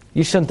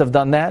 You shouldn't have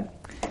done that.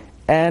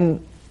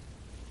 And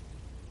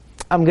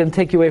I'm going to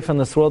take you away from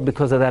this world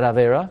because of that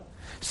avera.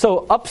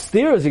 So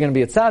upstairs you're going to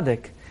be a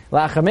tzaddik.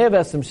 La'achamei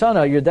v'esim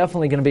shana, you're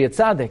definitely going to be a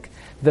tzaddik.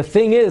 The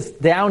thing is,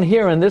 down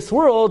here in this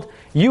world,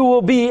 you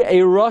will be a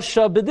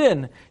rasha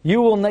bedin.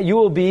 You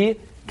will be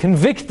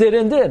convicted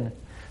in din.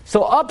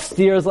 So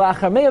upstairs,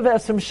 la'achamei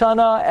v'esim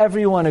shana,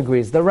 everyone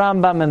agrees. The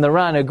Rambam and the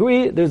Ran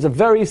agree. There's a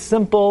very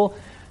simple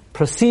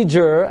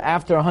procedure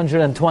after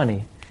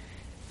 120.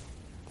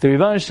 The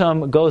Rebbeinu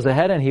Shalom goes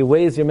ahead and he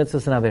weighs your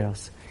mitzvahs and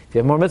averos. If you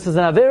have more mitzvahs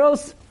and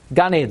averos,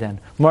 Gan Eden.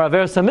 More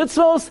averos and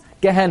mitzvahs,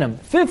 Gehenim.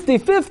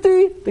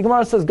 50-50, the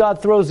Gemara says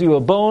God throws you a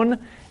bone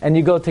and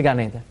you go to Gan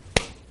Eden.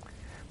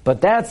 But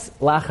that's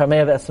Lachar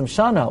Me'av Esem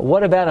Shana.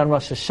 What about on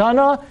Rosh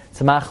Hashanah?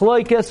 It's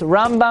Machloikis,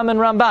 Rambam and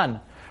Ramban.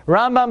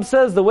 Rambam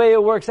says the way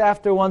it works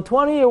after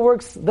 120, it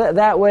works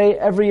that way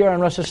every year on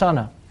Rosh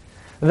Hashanah.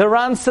 The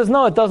Ran says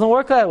no, it doesn't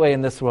work that way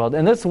in this world.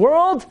 In this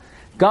world,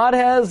 God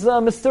has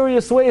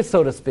mysterious ways,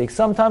 so to speak.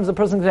 Sometimes a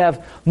person can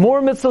have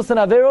more mitzvos than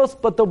averos,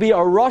 but there'll be a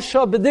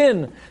rasha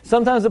bedin.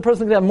 Sometimes a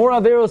person can have more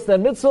averos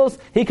than mitzvos.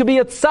 He could be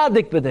a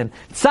tzaddik bedin.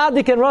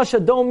 Tzaddik and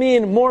rasha don't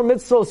mean more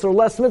mitzvos or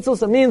less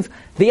mitzvos. It means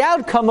the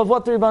outcome of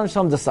what the Rebbeinu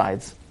Shalom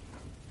decides.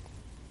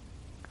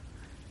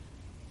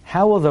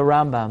 How will the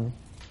Rambam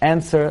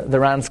answer the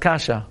Ran's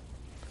kasha?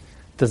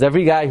 Does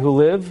every guy who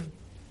live,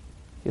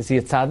 is he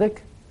a tzaddik?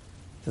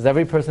 Does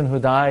every person who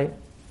dies,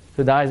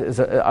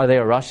 are they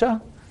a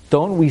rasha?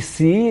 Don't we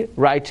see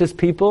righteous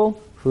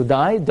people who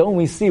die? Don't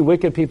we see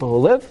wicked people who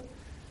live?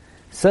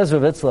 Says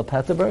Rav Itzla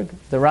Petterberg,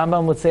 the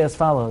Rambam would say as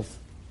follows.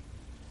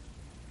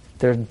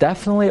 There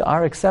definitely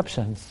are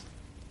exceptions.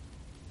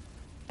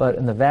 But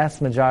in the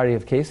vast majority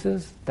of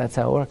cases, that's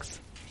how it works.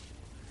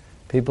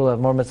 People who have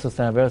more mitzvahs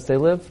than averos, they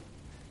live.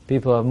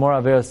 People who have more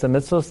averos than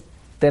mitzvahs,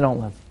 they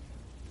don't live.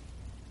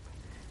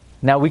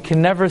 Now we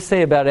can never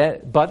say about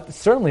it, but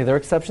certainly there are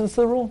exceptions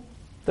to the rule.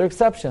 There are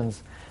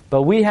exceptions.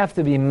 But we have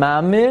to be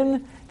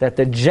mamin that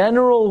the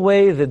general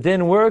way the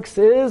din works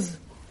is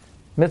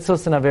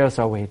mitzvos and averos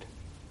are weighed.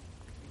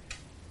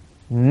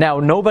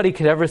 Now, nobody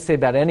could ever say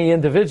about any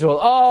individual,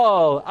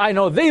 oh, I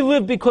know they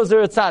live because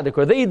they're a tzaddik,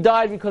 or they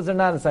died because they're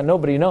not a tzaddik.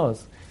 Nobody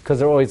knows, because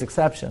there are always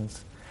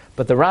exceptions.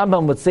 But the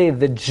Rambam would say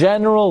the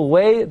general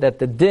way that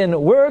the din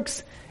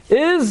works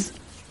is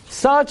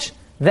such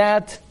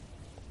that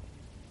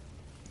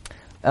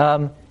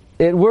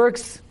it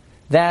works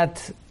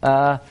that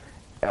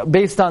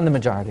based on the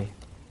majority.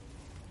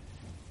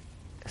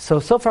 So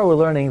far we're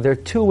learning there are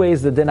two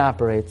ways the din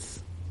operates.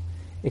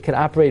 It can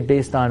operate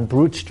based on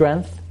brute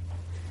strength.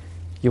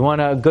 You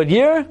want a good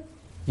year?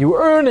 You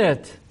earn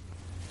it.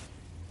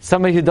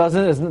 Somebody who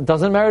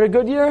doesn't merit a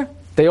good year,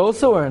 they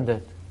also earned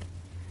it.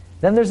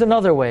 Then there's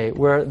another way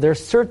where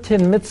there's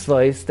certain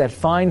mitzvahs that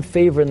find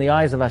favor in the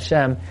eyes of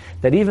Hashem,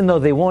 that even though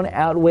they won't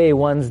outweigh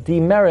one's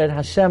demerit,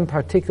 Hashem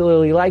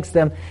particularly likes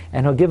them,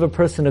 and He'll give a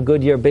person a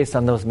good year based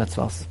on those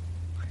mitzvahs.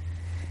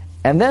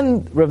 And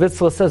then Rav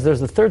Itzla says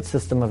there's a third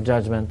system of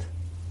judgment.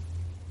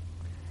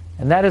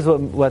 And that is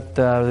what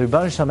the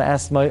Rebbeinu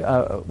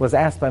Shalom was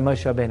asked by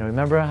Moshe Rabbeinu.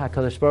 Remember,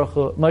 HaKadosh Baruch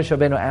Hu, Moshe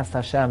Rabbeinu asked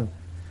Hashem,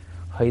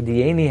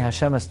 Haydieni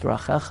Hashem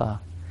estrachecha.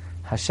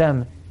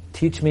 Hashem,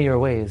 teach me your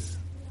ways.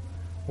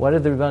 What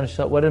did Moshe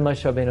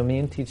Rabbeinu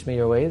mean, teach me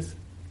your ways?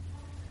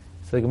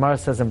 So the Gemara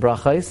says in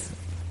Brachos,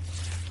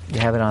 you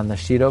have it on the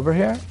sheet over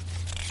here,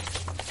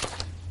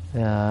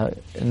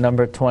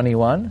 number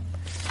 21.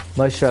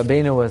 Moshe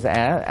Rabbeinu was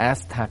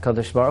asked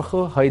HaKadosh Baruch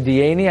Hu,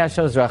 Haydieni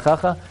Hashem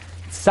estrachecha.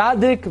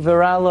 Tzadik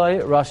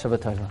v'raloi rasha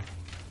v'tova.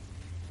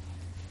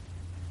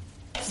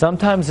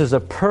 Sometimes there's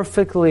a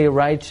perfectly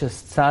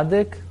righteous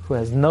tzaddik who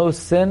has no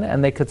sin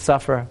and they could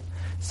suffer.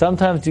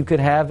 Sometimes you could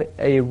have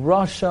a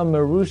Rasha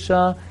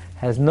Merusha,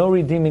 has no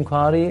redeeming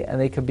quality, and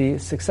they could be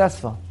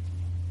successful.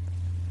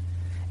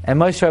 And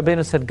Moshe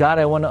Rabbeinu said, God,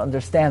 I want to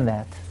understand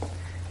that.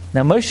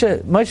 Now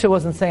Moshe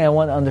wasn't saying I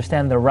want to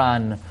understand the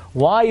Ran.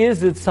 Why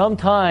is it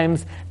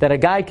sometimes that a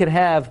guy could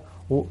have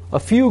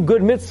a few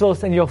good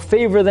mitzvos and you'll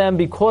favor them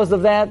because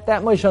of that?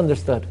 That Moshe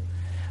understood.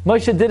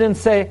 Moshe didn't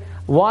say,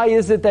 why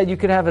is it that you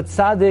could have a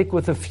tzaddik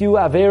with a few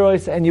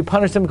averos and you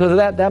punish them because of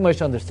that? That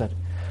Moshe understood.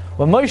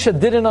 What Moshe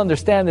didn't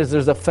understand is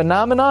there's a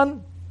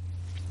phenomenon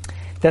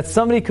that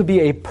somebody could be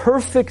a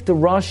perfect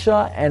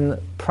Rasha and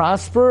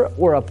prosper,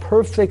 or a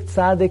perfect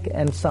tzaddik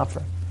and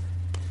suffer.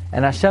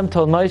 And Hashem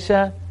told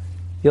Moshe,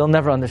 you'll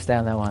never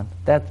understand that one.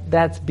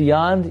 That's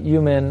beyond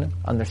human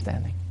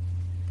understanding.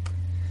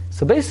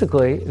 So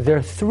basically, there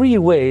are three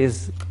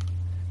ways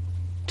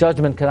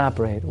judgment can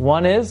operate.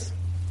 One is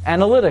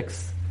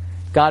analytics.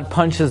 God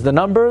punches the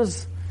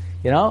numbers,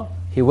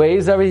 He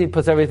weighs everything, He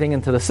puts everything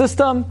into the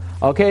system.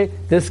 Okay,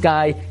 this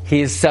guy,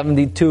 he's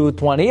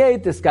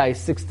 72-28, this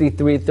guy's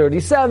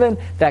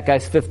 63-37, that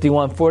guy's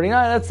 51-49.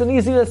 That's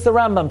the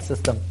Rambam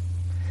system.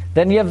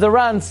 Then you have the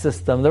Ran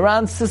system. The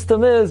Ran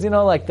system is,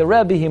 like the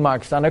Rebbe, he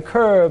marks on a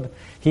curb,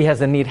 he has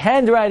a neat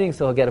handwriting,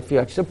 so he'll get a few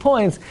extra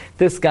points.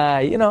 This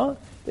guy,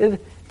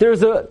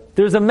 there's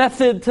a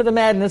method to the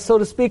madness, so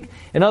to speak.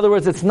 In other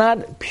words, it's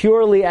not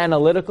purely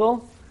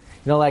analytical.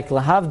 Like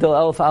Lahavdil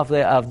Elf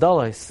Avdei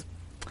Avdolos.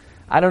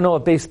 I don't know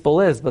what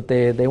baseball is, but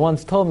they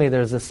once told me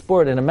there's a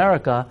sport in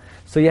America,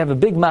 so you have a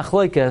big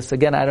machloikas.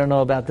 Again, I don't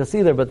know about this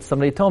either, but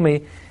somebody told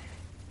me,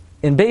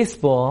 in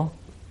baseball,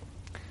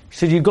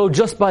 should you go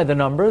just by the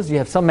numbers? You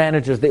have some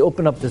managers, they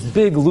open up this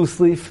big loose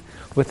leaf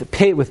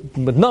with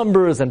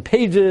numbers and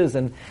pages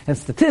and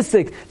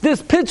statistics.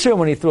 This pitcher,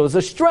 when he throws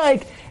a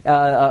strike,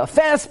 a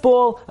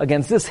fastball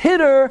against this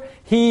hitter,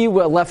 he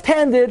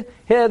left-handed.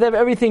 They have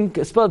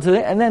everything spelled to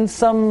it. And then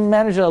some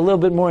managers are a little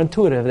bit more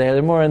intuitive.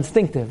 They're more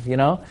instinctive,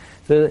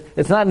 So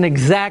it's not an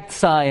exact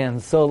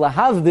science. So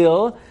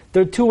lahavdil,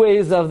 there are two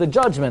ways of the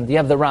judgment. You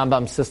have the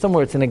Rambam system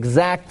where it's an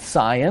exact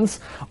science,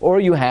 or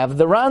you have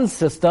the Ran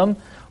system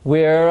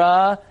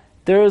where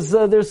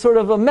there's sort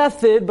of a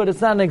method, but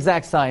it's not an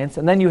exact science.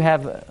 And then you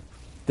have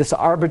this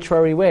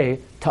arbitrary way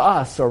to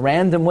us, or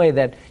random way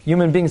that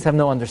human beings have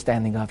no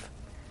understanding of.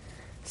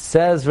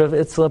 Says Rav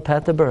Itzla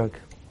Petterberg,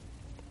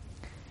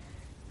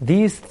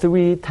 these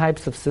three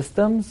types of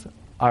systems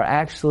are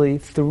actually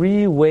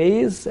three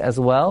ways as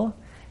well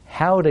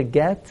how to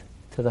get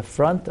to the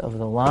front of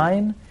the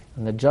line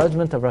in the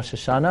judgment of Rosh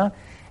Hashanah.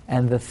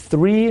 And the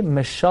three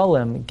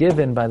mishalim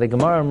given by the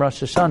Gemara in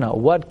Rosh Hashanah,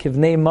 what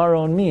kivnei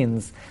maron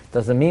means,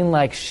 doesn't mean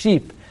like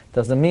sheep,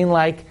 doesn't mean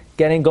like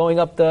going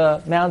up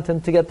the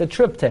mountain to get the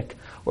triptych,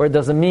 or it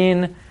doesn't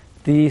mean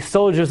the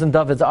soldiers in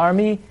David's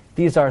army.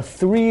 These are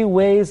three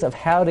ways of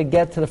how to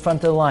get to the front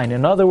of the line.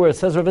 In other words,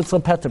 says Rav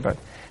Itzla Petterberg,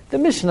 the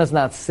Mishnah is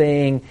not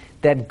saying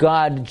that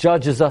God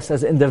judges us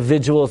as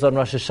individuals on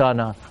Rosh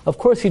Hashanah. Of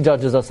course He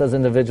judges us as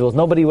individuals.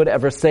 Nobody would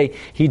ever say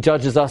He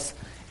judges us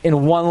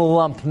in one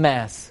lump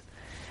mass.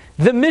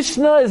 The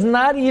Mishnah is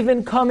not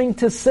even coming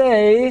to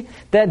say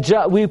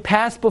that we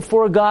pass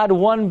before God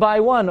one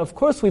by one. Of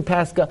course we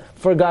pass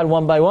before God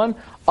one by one.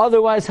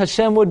 Otherwise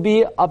Hashem would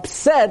be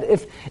upset.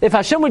 If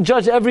Hashem would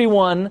judge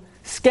everyone,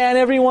 scan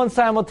everyone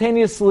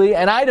simultaneously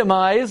and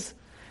itemize,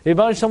 the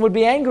Rebbeinu Shalom would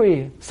be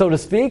angry, so to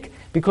speak,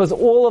 because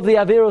all of the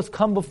Averos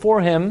come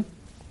before Him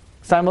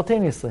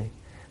simultaneously.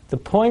 The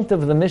point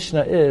of the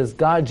Mishnah is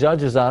God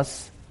judges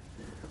us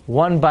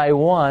one by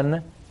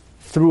one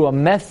through a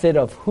method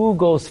of who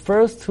goes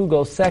first, who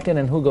goes second,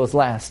 and who goes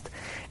last.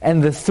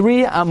 And the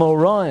three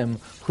Amoraim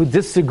who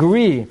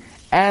disagree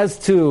as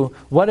to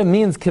what it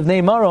means,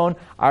 Kivnei Maron,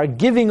 are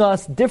giving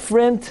us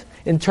different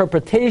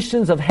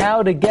interpretations of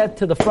how to get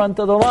to the front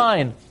of the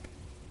line.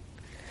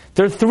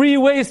 There are three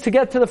ways to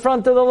get to the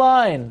front of the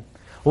line.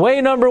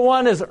 Way number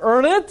one is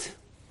earn it.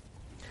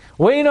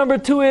 Way number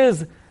two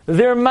is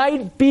there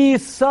might be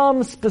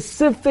some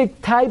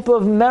specific type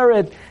of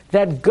merit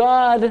that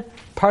God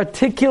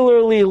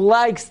particularly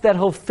likes, that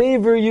He'll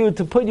favor you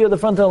to put you at the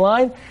front of the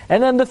line.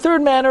 And then the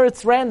third manner,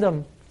 it's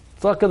random.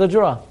 It's luck of the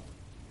draw.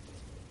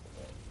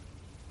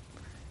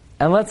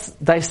 And let's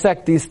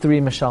dissect these three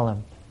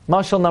mishalim.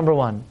 Mashal number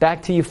one.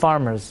 Back to you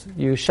farmers,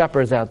 you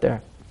shepherds out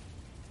there.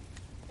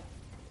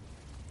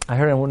 I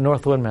heard in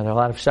North Woodman there are a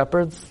lot of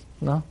shepherds.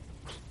 No?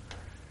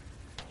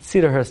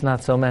 Cedarhurst,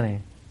 not so many.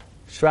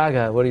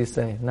 Shraga, what do you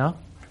say? No?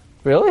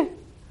 Really?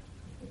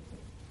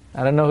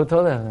 I don't know who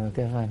told that.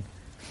 Okay, fine.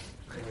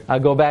 I'll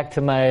go back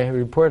to my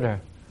reporter.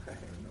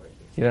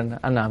 You don't know?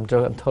 I'm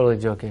totally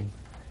joking.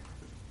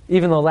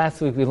 Even though last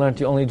week we learned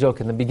you only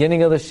joke in the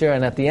beginning of the shir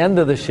and at the end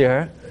of the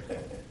shir,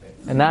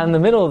 and not in the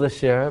middle of the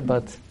shir,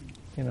 but,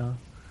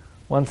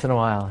 once in a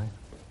while.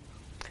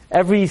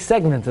 Every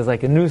segment is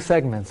like a new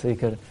segment, so you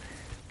could...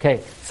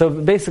 Okay, so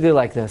basically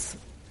like this.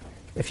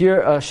 If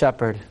you're a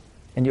shepherd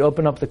and you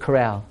open up the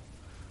corral,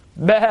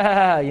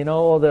 bah,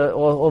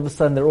 all of a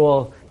sudden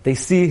they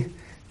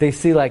they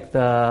see like the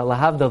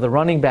lahavda, the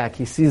running back,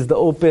 he sees the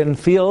open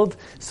field.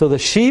 So the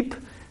sheep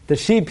he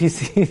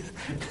sees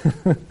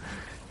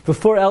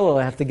before Elul,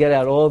 I have to get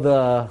out all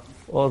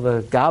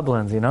the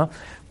goblins,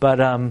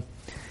 But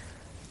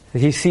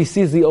he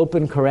sees the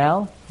open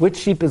corral. Which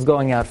sheep is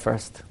going out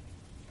first?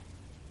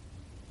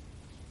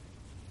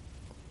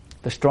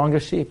 The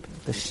strongest sheep.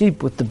 The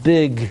sheep with the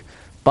big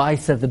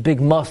bicep, the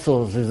big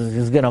muscles.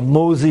 He's going to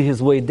mosey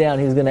his way down.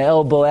 He's going to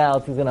elbow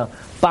out. He's going to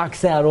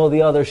box out all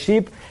the other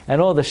sheep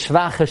and all the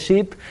shvacha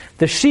sheep.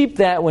 The sheep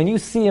that when you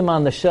see him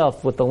on the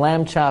shelf with the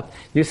lamb chop,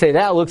 you say,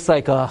 that looks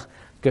like a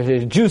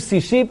juicy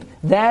sheep.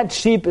 That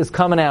sheep is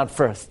coming out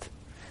first.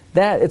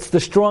 It's the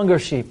stronger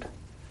sheep.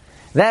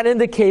 That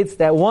indicates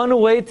that one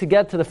way to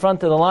get to the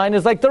front of the line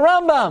is like the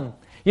Rambam.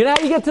 You know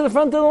how you get to the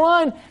front of the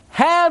line?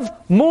 Have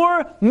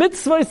more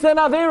mitzvahs than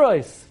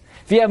averos.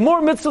 If you have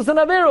more mitzvahs than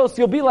averos,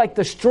 you'll be like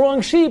the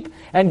strong sheep,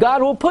 and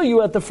God will put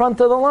you at the front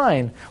of the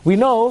line. We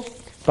know,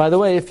 by the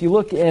way, if you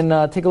look in,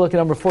 take a look at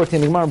number 14,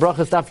 the Gemara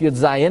Brachas Daf Yud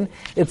Zayin,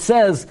 it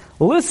says,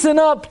 "Listen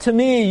up to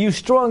me, you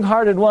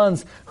strong-hearted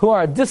ones who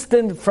are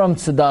distant from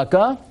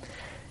tzedakah."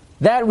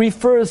 That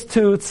refers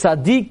to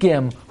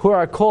tzaddikim, who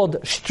are called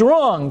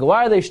strong.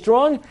 Why are they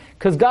strong?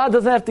 Because God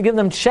doesn't have to give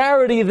them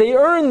charity, they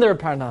earn their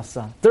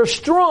parnasa. They're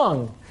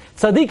strong.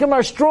 Tzaddikim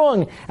are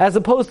strong, as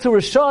opposed to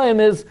Rishoim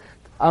is,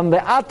 the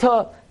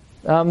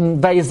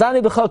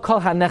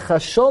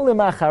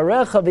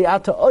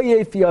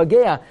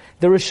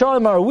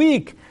Rishonim are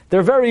weak.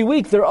 They're very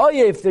weak. They're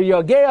oyef. They're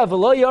yagea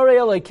v'lo yarei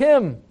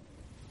elokim.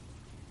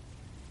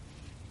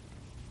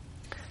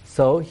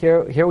 So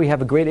here we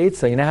have a great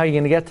eitzah. You know how you're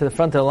going to get to the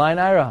front of the line,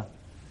 Ira?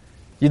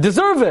 You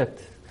deserve it.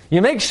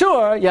 You make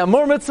sure you have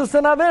more mitzvahs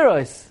than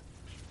averos.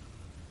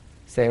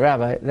 Say,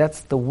 Rabbi,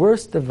 that's the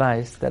worst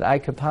advice that I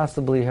could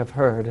possibly have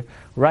heard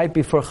right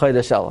before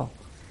Chodesh Elul.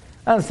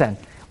 Understand?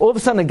 All of a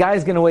sudden, a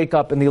guy's going to wake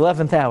up in the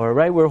 11th hour,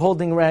 right? We're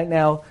holding right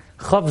now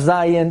Chav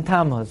Zayin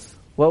Tammuz.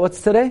 Well,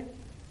 what's today?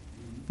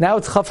 Now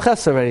it's Chav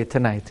Ches already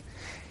tonight.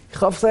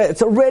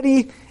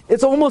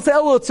 It's almost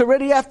Elul. It's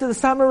already after the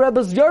Samer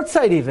Rebbe's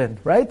Yortzeit even,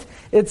 right?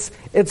 It's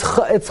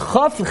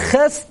Chav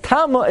Ches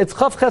Tammuz. It's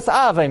Chav Ches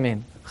Av,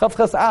 Chav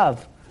Ches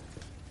Av.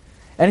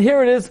 And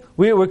here it is,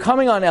 we're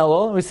coming on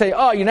Elul, and we say,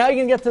 now you're going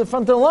to get to the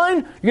front of the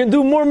line, you're going to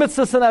do more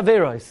mitzvahs than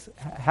averos.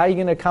 How are you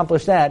going to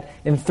accomplish that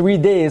in 3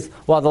 days,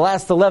 while the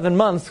last 11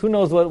 months, who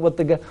knows what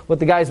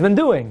the guy's been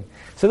doing?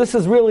 So this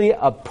is really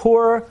a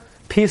poor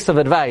piece of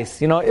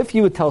advice. If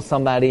you would tell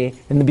somebody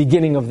in the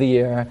beginning of the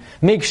year,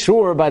 make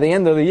sure by the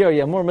end of the year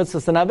you have more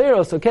mitzvahs than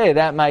averos, okay,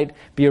 that might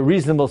be a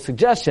reasonable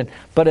suggestion.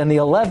 But in the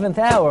 11th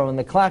hour, when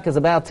the clock is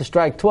about to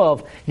strike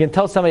 12, you can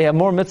tell somebody you have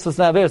more mitzvahs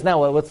than averos.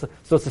 Now,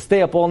 supposed to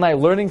stay up all night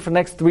learning for the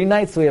next 3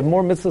 nights so we have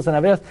more mitzvahs than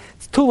averos?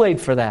 It's too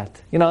late for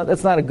that.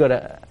 That's not a good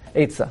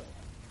eitzah.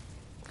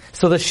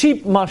 So the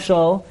sheep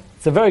mashal,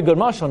 it's a very good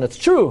mashal, and it's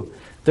true.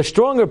 The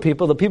stronger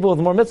people, the people with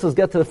more mitzvahs,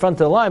 get to the front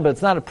of the line, but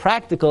it's not a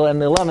practical in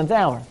the 11th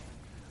hour.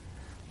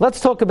 Let's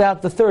talk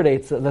about the third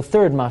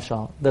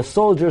mashal, the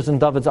soldiers in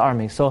David's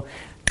army. So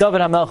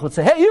David HaMelech would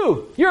say, hey,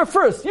 you're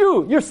first,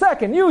 you're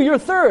second, you're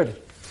third.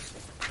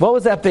 What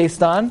was that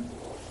based on?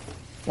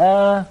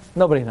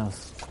 Nobody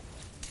knows.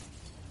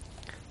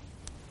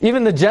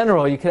 Even the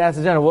general, you could ask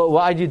the general,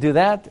 why'd you do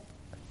that?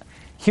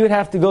 He would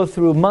have to go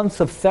through months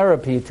of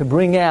therapy to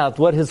bring out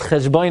what his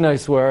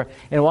cheshbonos were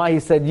and why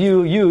he said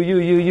you.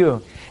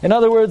 In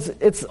other words,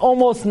 it's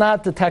almost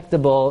not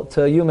detectable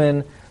to a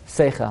human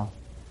seichel.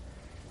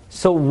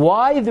 So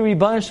why the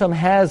Rebbeinu Shalom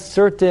has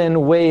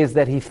certain ways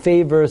that he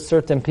favors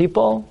certain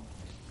people,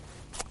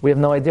 we have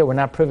no idea. We're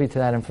not privy to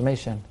that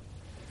information.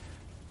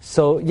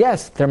 So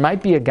yes, there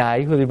might be a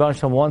guy who the Rebbeinu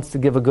Shalom wants to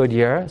give a good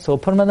year, so we'll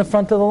put him on the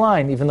front of the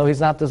line, even though he's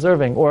not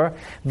deserving. Or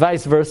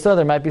vice versa,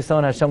 there might be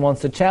someone Hashem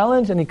wants to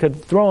challenge, and he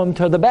could throw him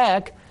to the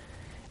back.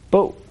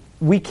 But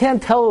we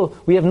can't tell,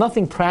 we have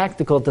nothing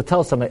practical to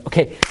tell somebody,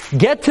 okay,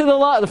 get to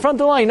the front of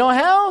the line. You know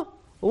how?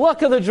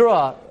 Luck of the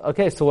draw.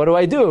 Okay, so what do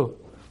I do?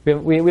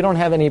 We don't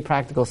have any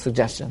practical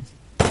suggestions.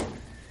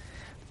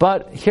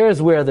 But here's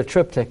where the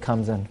triptych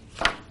comes in.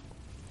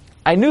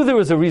 I knew there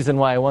was a reason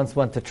why I once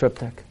went to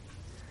triptych.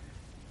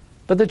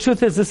 But the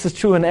truth is, this is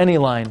true in any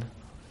line.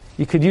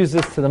 You could use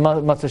this to the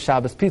Matzah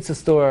Shabbos pizza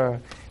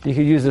store. You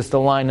could use this to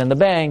line in the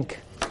bank.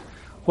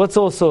 What's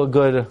also a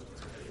good,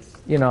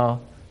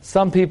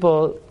 some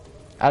people,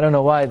 I don't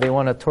know why, they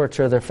want to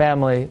torture their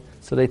family,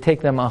 so they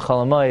take them on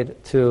Chol Hamoed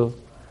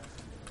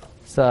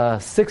to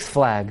Six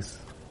Flags,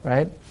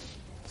 right?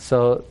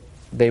 So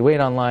they wait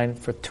online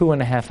for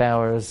 2.5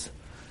 hours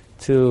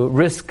to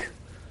risk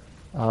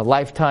a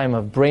lifetime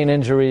of brain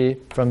injury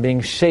from being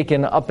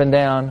shaken up and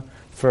down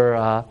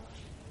for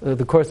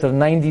the course of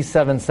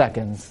 97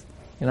 seconds.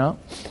 I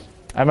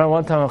remember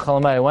one time in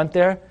Chol Hamoed, I went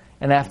there,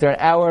 and after an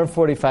hour and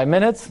 45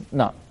 minutes,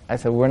 no. I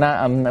said,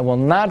 I will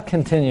not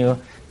continue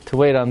to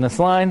wait on this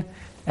line.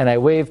 And I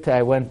waved,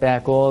 I went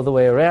back all the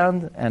way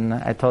around, and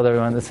I told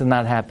everyone, this is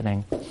not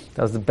happening.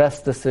 That was the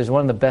best decision,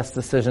 one of the best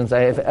decisions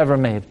I have ever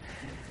made.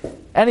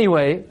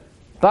 Anyway,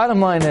 bottom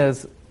line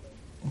is,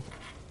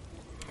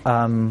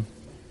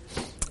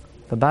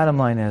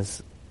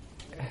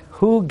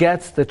 Who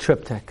gets the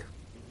triptych?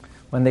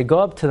 When they go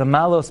up to the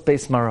Malos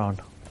Beis Maron,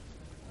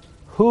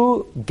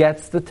 who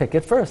gets the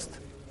ticket first?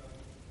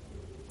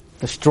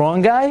 The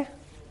strong guy?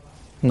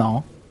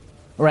 No.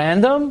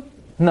 Random?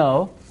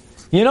 No.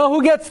 You know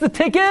who gets the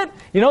ticket?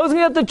 You know who's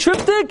going to get the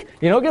triptych?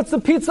 You know who gets the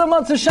pizza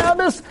Matzah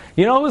Shabbos?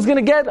 You know who's going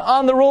to get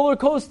on the roller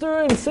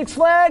coaster in Six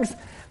Flags?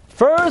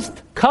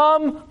 First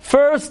come,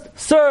 first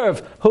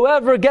serve.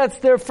 Whoever gets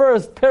there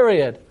first,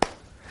 period.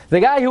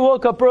 The guy who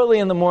woke up early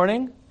in the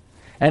morning,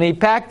 and he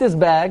packed his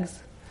bags,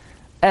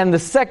 and the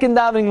second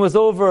davening was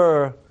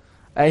over,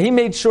 he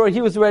made sure he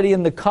was ready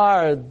in the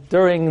car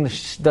during the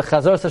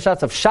Chazor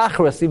Sashatz of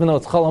Shachris, even though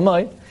it's Chol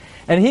Hamoed,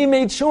 and he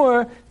made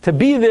sure to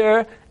be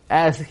there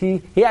as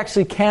he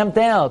actually camped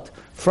out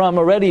from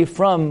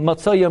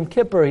Matzah Yom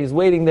Kippur. He's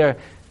waiting there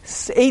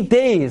 8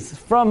 days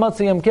from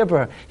Matzah Yom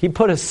Kippur. He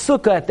put a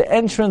sukkah at the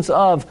entrance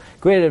of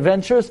Great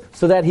Adventures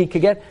so that he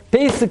could get,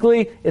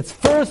 basically, it's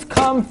first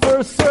come,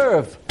 first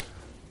serve.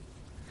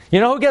 You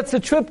know who gets the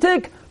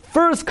triptych?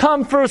 First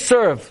come, first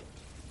serve.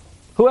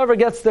 Whoever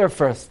gets there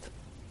first.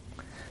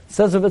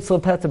 Says Rav Itzla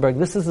Petterberg,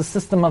 this is the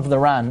system of the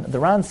Ran. The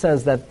Ran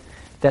says that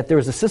there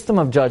is a system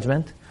of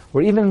judgment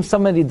where even if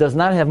somebody does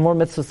not have more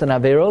mitzvahs than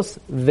Averos,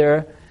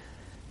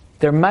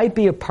 there might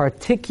be a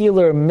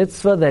particular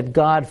mitzvah that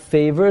God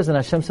favors, and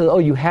Hashem says, oh,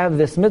 you have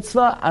this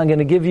mitzvah, I'm going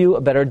to give you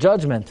a better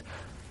judgment.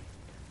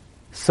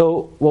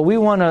 So what we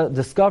want to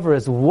discover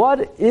is,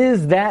 what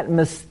is that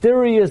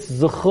mysterious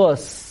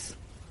zechus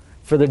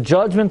for the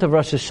judgment of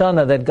Rosh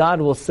Hashanah that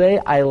God will say,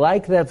 I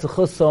like that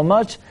zechus so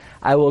much,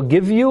 I will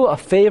give you a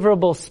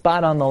favorable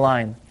spot on the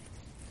line.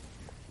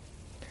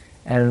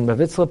 And Rav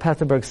Itzla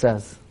Petterberg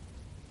says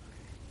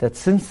that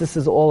since this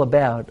is all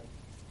about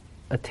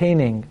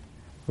attaining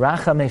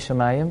Rachamei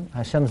Shamayim,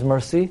 Hashem's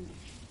mercy,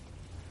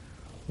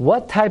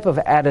 what type of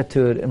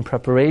attitude in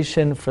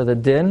preparation for the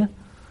din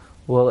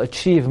will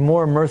achieve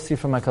more mercy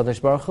from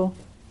HaKadosh Baruch Hu?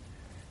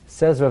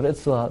 Says Rav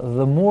Itzla,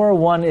 the more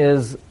one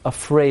is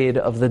afraid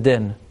of the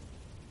din,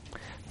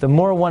 the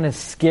more one is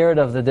scared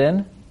of the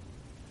din,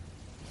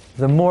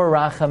 the more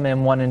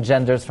Rachamim one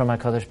engenders from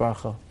HaKadosh Baruch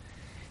Hu.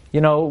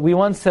 You know, we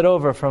once said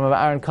over from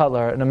Aaron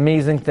Cutler, an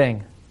amazing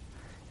thing.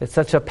 It's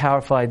such a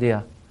powerful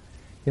idea.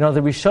 You know,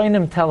 the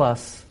Rishonim tell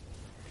us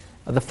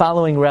the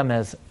following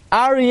remez.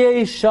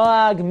 Aryeh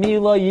shag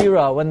mila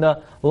yira. When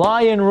the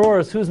lion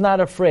roars, who's not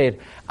afraid?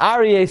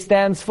 Aryeh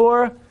stands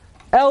for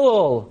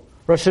Elul,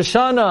 Rosh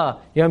Hashanah,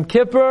 Yom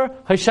Kippur,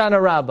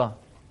 Hoshana Rabbah.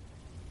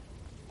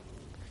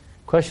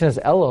 Question is,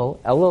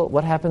 Elul,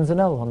 what happens in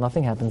Elul?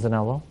 Nothing happens in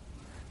Elul.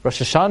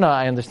 Rosh Hashanah,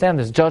 I understand,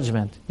 there's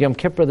judgment. Yom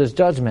Kippur, there's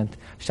judgment.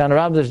 Hoshana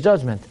Rabbah, there's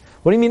judgment.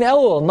 What do you mean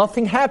Elul?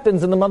 Nothing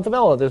happens in the month of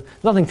Elul. There's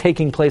nothing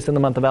taking place in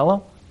the month of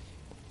Elul.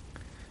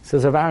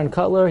 Says Rav Aaron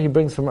Cutler, he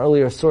brings from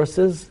earlier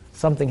sources,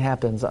 something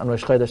happens on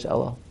Rosh Chodesh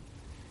Elul.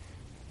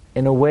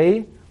 In a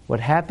way, what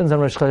happens on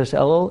Rosh Chodesh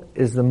Elul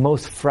is the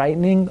most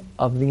frightening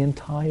of the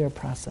entire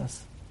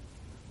process.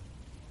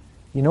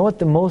 You know what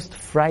the most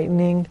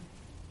frightening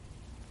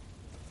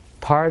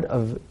part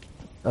of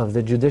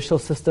the judicial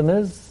system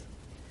is?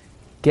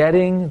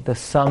 Getting the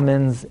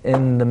summons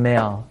in the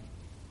mail.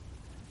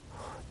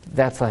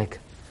 That's like,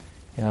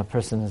 you know, a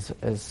person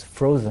is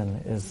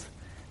frozen, is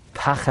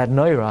pachad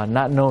noira,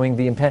 not knowing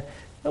the impending.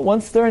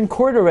 Once they're in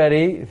court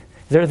already,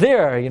 they're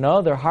there, you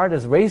know, their heart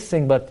is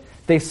racing, but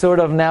they sort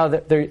of now,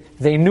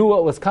 they knew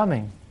what was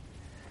coming.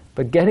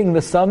 But getting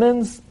the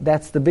summons,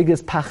 that's the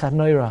biggest pachad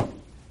noira.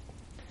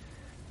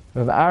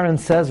 Rav Aaron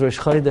says, Rosh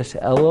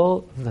Chodesh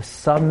Elul, the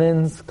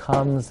summons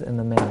comes in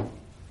the mail.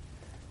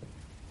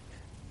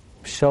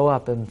 Show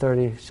up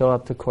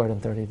to court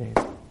in 30 days.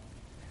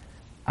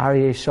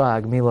 Aryeh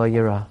shag mila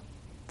yira.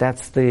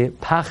 That's the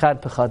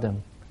pachad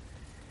pechadim.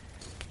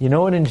 You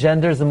know what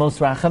engenders the most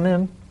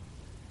rachamim?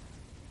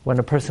 When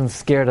a person's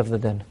scared of the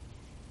din.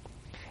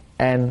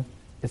 And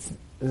it's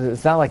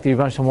not like the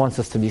Rebbe Hashem wants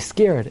us to be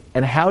scared.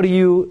 And how do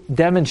you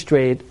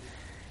demonstrate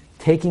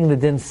taking the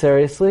din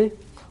seriously?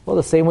 Well,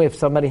 the same way if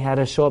somebody had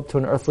to show up to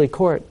an earthly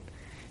court,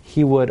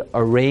 he would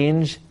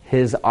arrange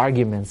his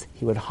arguments.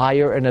 He would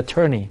hire an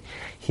attorney.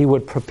 He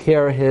would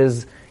prepare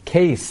his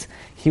case.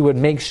 He would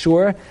make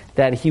sure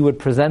that he would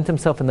present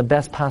himself in the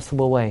best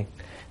possible way.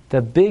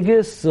 The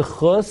biggest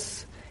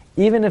zechus,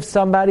 even if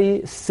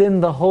somebody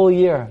sinned the whole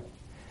year,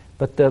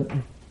 but the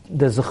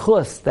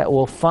zechus that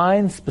will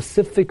find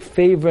specific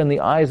favor in the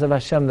eyes of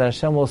Hashem, that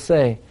Hashem will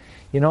say,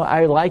 you know,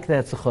 I like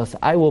that zechus.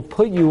 I will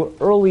put you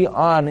early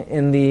on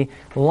in the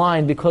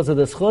line because of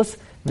the zechus.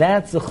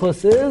 That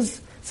zechus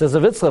is, says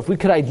Rav Itzla, if we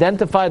could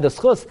identify the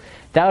zechus,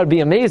 that would be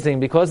amazing,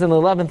 because in the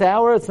 11th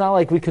hour, it's not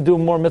like we could do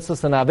more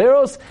mitzvahs than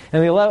Averos,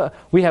 and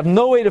we have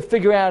no way to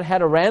figure out how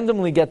to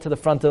randomly get to the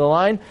front of the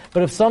line,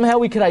 but if somehow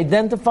we could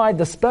identify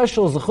the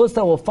special zechus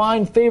that will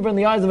find favor in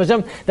the eyes of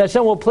Hashem, that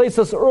Hashem will place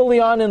us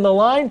early on in the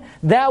line,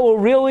 that will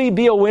really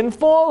be a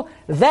windfall.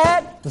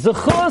 That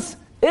zechus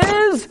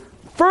is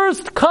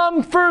first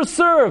come, first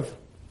serve.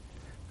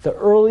 The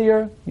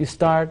earlier you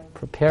start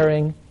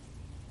preparing,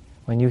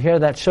 when you hear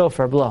that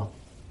shofar blow,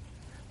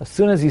 as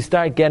soon as you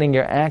start getting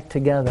your act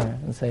together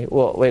and say,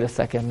 well, wait a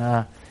second,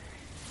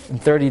 in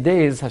 30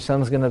 days,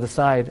 Hashem's going to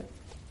decide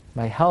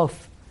my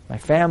health, my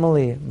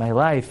family, my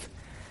life.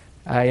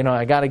 I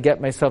got to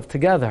get myself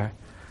together.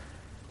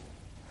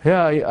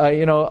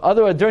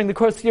 Otherwise, during the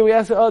course of the year, we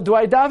ask, oh, do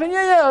I daven?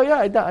 Yeah,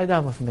 I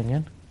daven with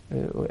minyan.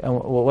 And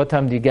what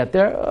time do you get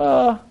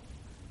there?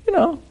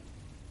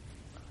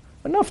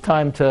 Enough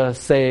time to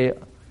say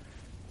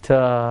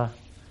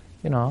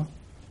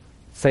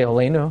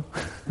Oleinu.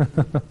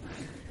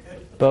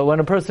 But when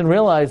a person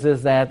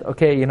realizes that,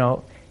 okay,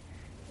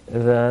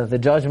 the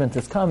judgment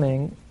is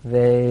coming,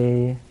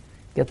 they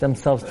get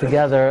themselves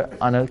together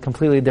on a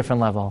completely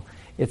different level.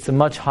 It's a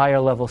much higher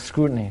level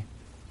scrutiny.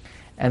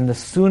 And the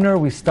sooner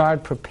we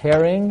start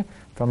preparing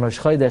from Rosh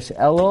Chodesh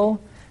Elul,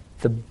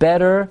 the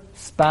better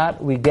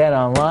spot we get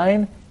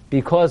online,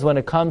 because when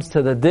it comes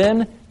to the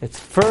din, it's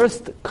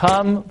first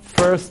come,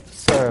 first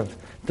served.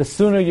 The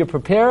sooner you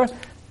prepare,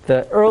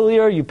 the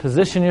earlier you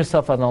position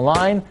yourself on the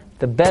line,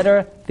 the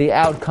better the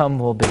outcome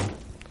will be.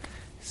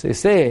 So you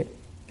say,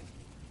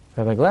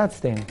 Rabbi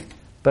Gladstein,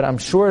 but I'm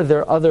sure there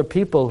are other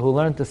people who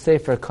learn to say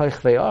for Koich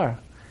Ve'ar,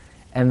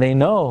 and they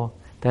know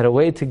that a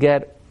way to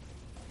get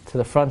to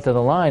the front of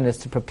the line is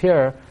to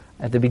prepare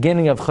at the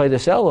beginning of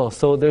Chodesh Elul.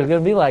 So there's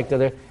going to be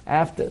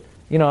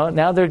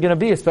now they're going to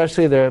be,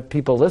 especially there are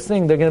people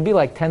listening, they're going to be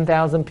like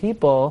 10,000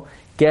 people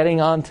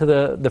getting onto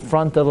the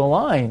front of the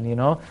line,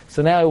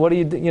 So now what do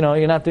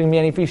you're not doing me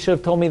any favor. You should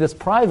have told me this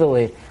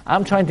privately.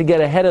 I'm trying to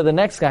get ahead of the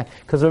next guy.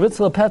 Because Rav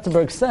Yitzchak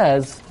Petterberg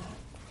says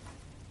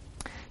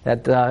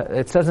that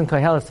it says in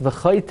Koheles,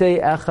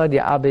 V'choytei echad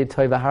ya'abed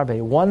toiv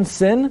harbe. One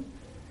sin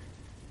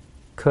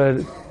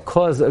could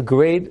cause a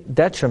great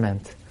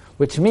detriment,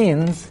 which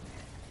means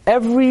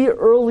every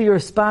earlier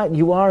spot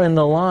you are in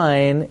the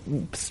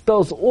line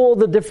spells all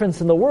the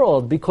difference in the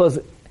world, because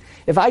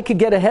if I could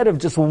get ahead of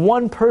just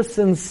one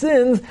person's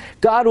sins,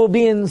 God will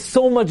be in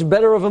so much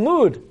better of a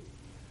mood.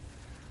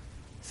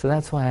 So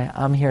that's why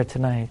I'm here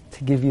tonight,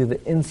 to give you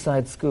the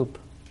inside scoop.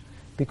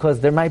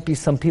 Because there might be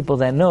some people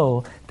that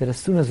know that as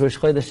soon as Rosh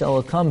Chodesh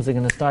Elul comes, they're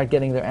going to start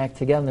getting their act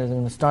together, they're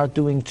going to start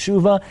doing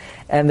tshuva,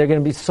 and there are going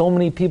to be so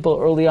many people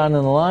early on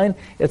in the line.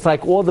 It's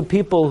like all the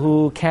people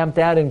who camped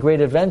out in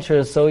Great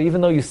Adventures, so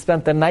even though you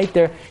spent the night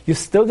there, you're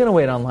still going to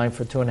wait online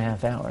for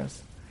 2.5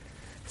 hours.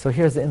 So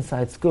here's the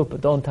inside scoop,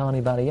 but don't tell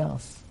anybody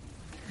else.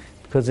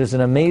 Because there's an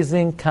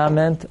amazing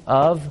comment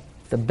of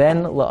the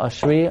Ben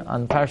La'ashri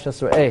on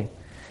Parshas Re'eh.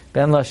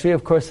 Ben La'ashri,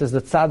 of course, is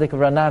the tzaddik of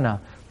Ranana,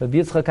 Rabbi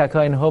Yitzchak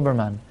HaKohen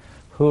Hoberman,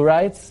 who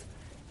writes,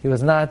 he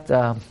was not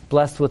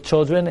blessed with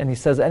children, and he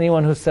says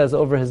anyone who says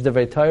over his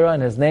Divrei Torah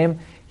in his name,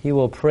 he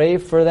will pray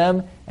for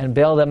them and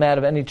bail them out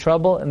of any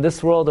trouble in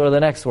this world or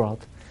the next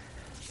world.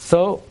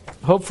 So,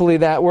 hopefully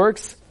that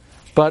works,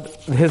 but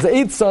his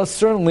eitzah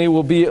certainly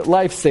will be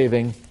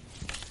life-saving.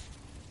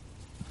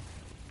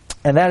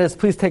 And that is,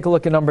 please take a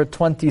look at number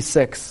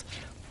 26.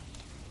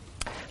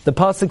 The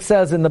pasuk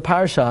says in the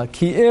parsha,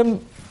 Ki'im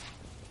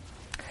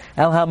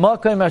el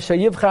ha'makom asher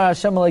yivchar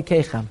Hashem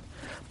alekeichem,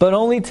 but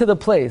only to the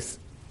place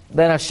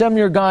that Hashem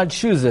your God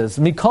chooses,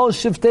 mikol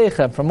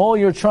shivteichem, from all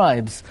your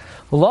tribes,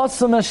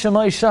 l'asam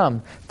Hashemai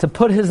sham, to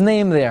put His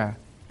name there,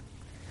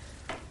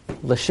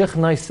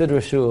 l'shichnai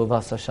sidrashu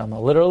uvas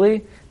Hashama,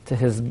 literally to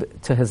his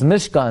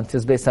Mishkan, to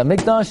His Beis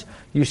HaMikdash,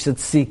 you should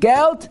seek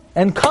out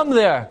and come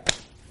there.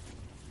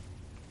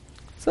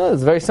 So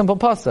it's a very simple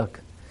pasuk.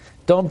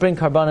 Don't bring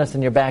karbanos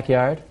in your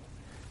backyard.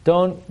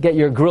 Don't get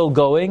your grill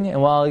going, and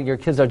while your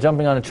kids are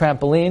jumping on a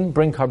trampoline,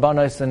 bring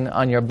karbanos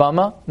on your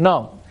bama.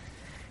 No.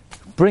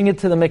 Bring it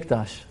to the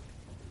mikdash.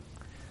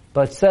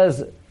 But it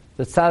says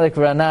the tzaddik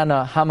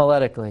Ranana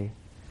homiletically,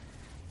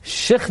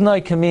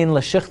 shichnai kamin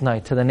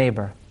l'shichnai, to the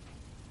neighbor.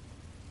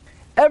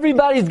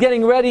 Everybody's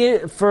getting ready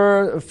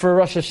for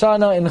Rosh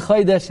Hashanah in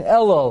Chodesh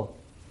Elul.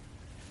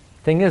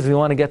 Thing is, we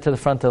want to get to the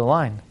front of the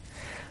line.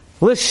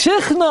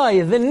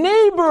 L'shichnai, the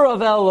neighbor of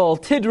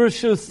Elul,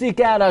 tidrashu,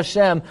 seek out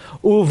Hashem,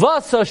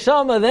 uvas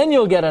Hashama, then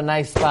you'll get a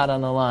nice spot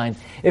on the line.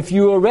 If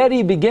you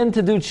already begin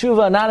to do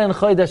tshuva, not in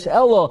Chodesh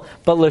Elul,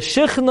 but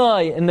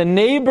l'shichnai, in the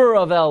neighbor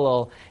of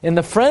Elul, in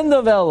the friend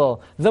of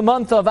Elul, the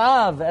month of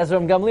Av, as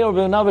Ram Gamliel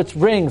Rabinovich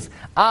brings,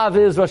 Av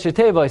is Rosh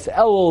Tevis,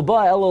 Elul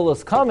ba, Elul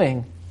is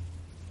coming.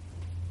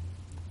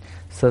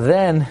 So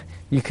then,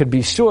 you could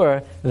be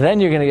sure,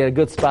 then you're going to get a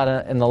good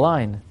spot in the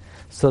line.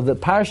 So the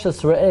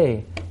Parshas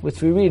Re'eh,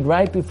 which we read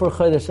right before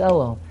Chodesh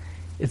Elul,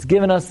 it's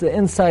given us the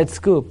inside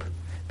scoop,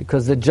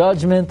 because the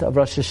judgment of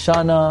Rosh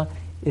Hashanah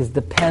is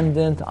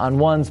dependent on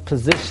one's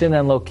position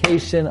and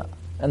location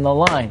in the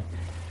line.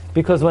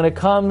 Because when it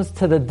comes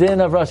to the din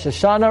of Rosh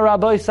Hashanah,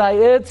 Rabbi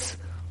Say, it's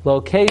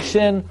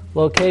location,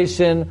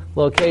 location,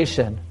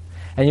 location.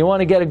 And you want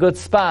to get a good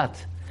spot,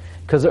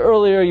 because the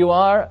earlier you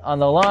are on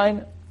the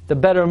line, the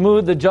better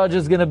mood the judge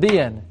is going to be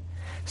in.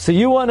 So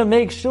you want to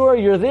make sure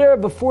you're there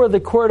before the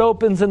court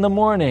opens in the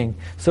morning.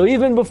 So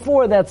even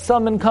before that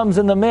summon comes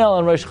in the mail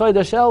on Rosh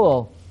Chodesh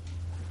Elul,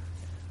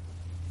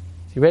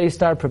 you ready to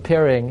start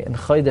preparing in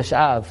Chodesh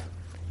Av.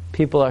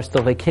 People are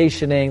still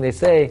vacationing. They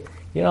say,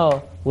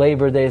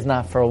 Labor Day is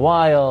not for a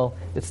while.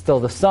 It's still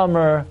the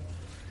summer.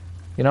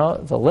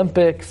 the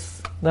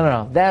Olympics.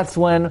 No. That's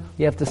when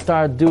you have to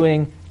start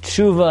doing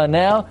tshuva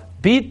now.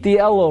 Beat the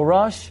Elul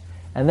Rosh,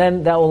 and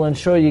then that will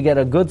ensure you get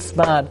a good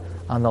spot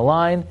on the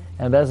line.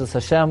 And Be'ezus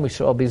Hashem, we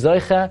should all be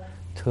zoicha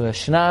to a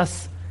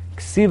shnas,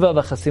 ksiva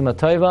v'chasima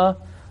toiva,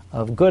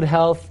 of good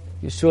health,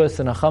 Yeshuas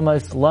and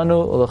Achamas,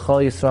 lanu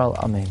u'lechol Yisrael.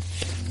 Amen.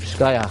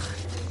 Shkayach.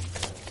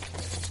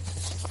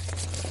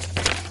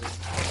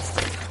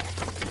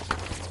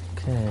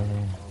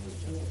 Okay.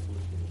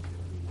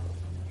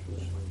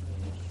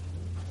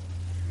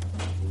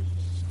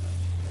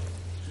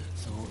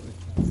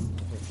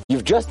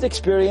 You've just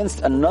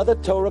experienced another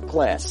Torah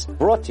class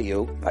brought to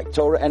you by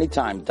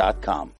TorahAnytime.com.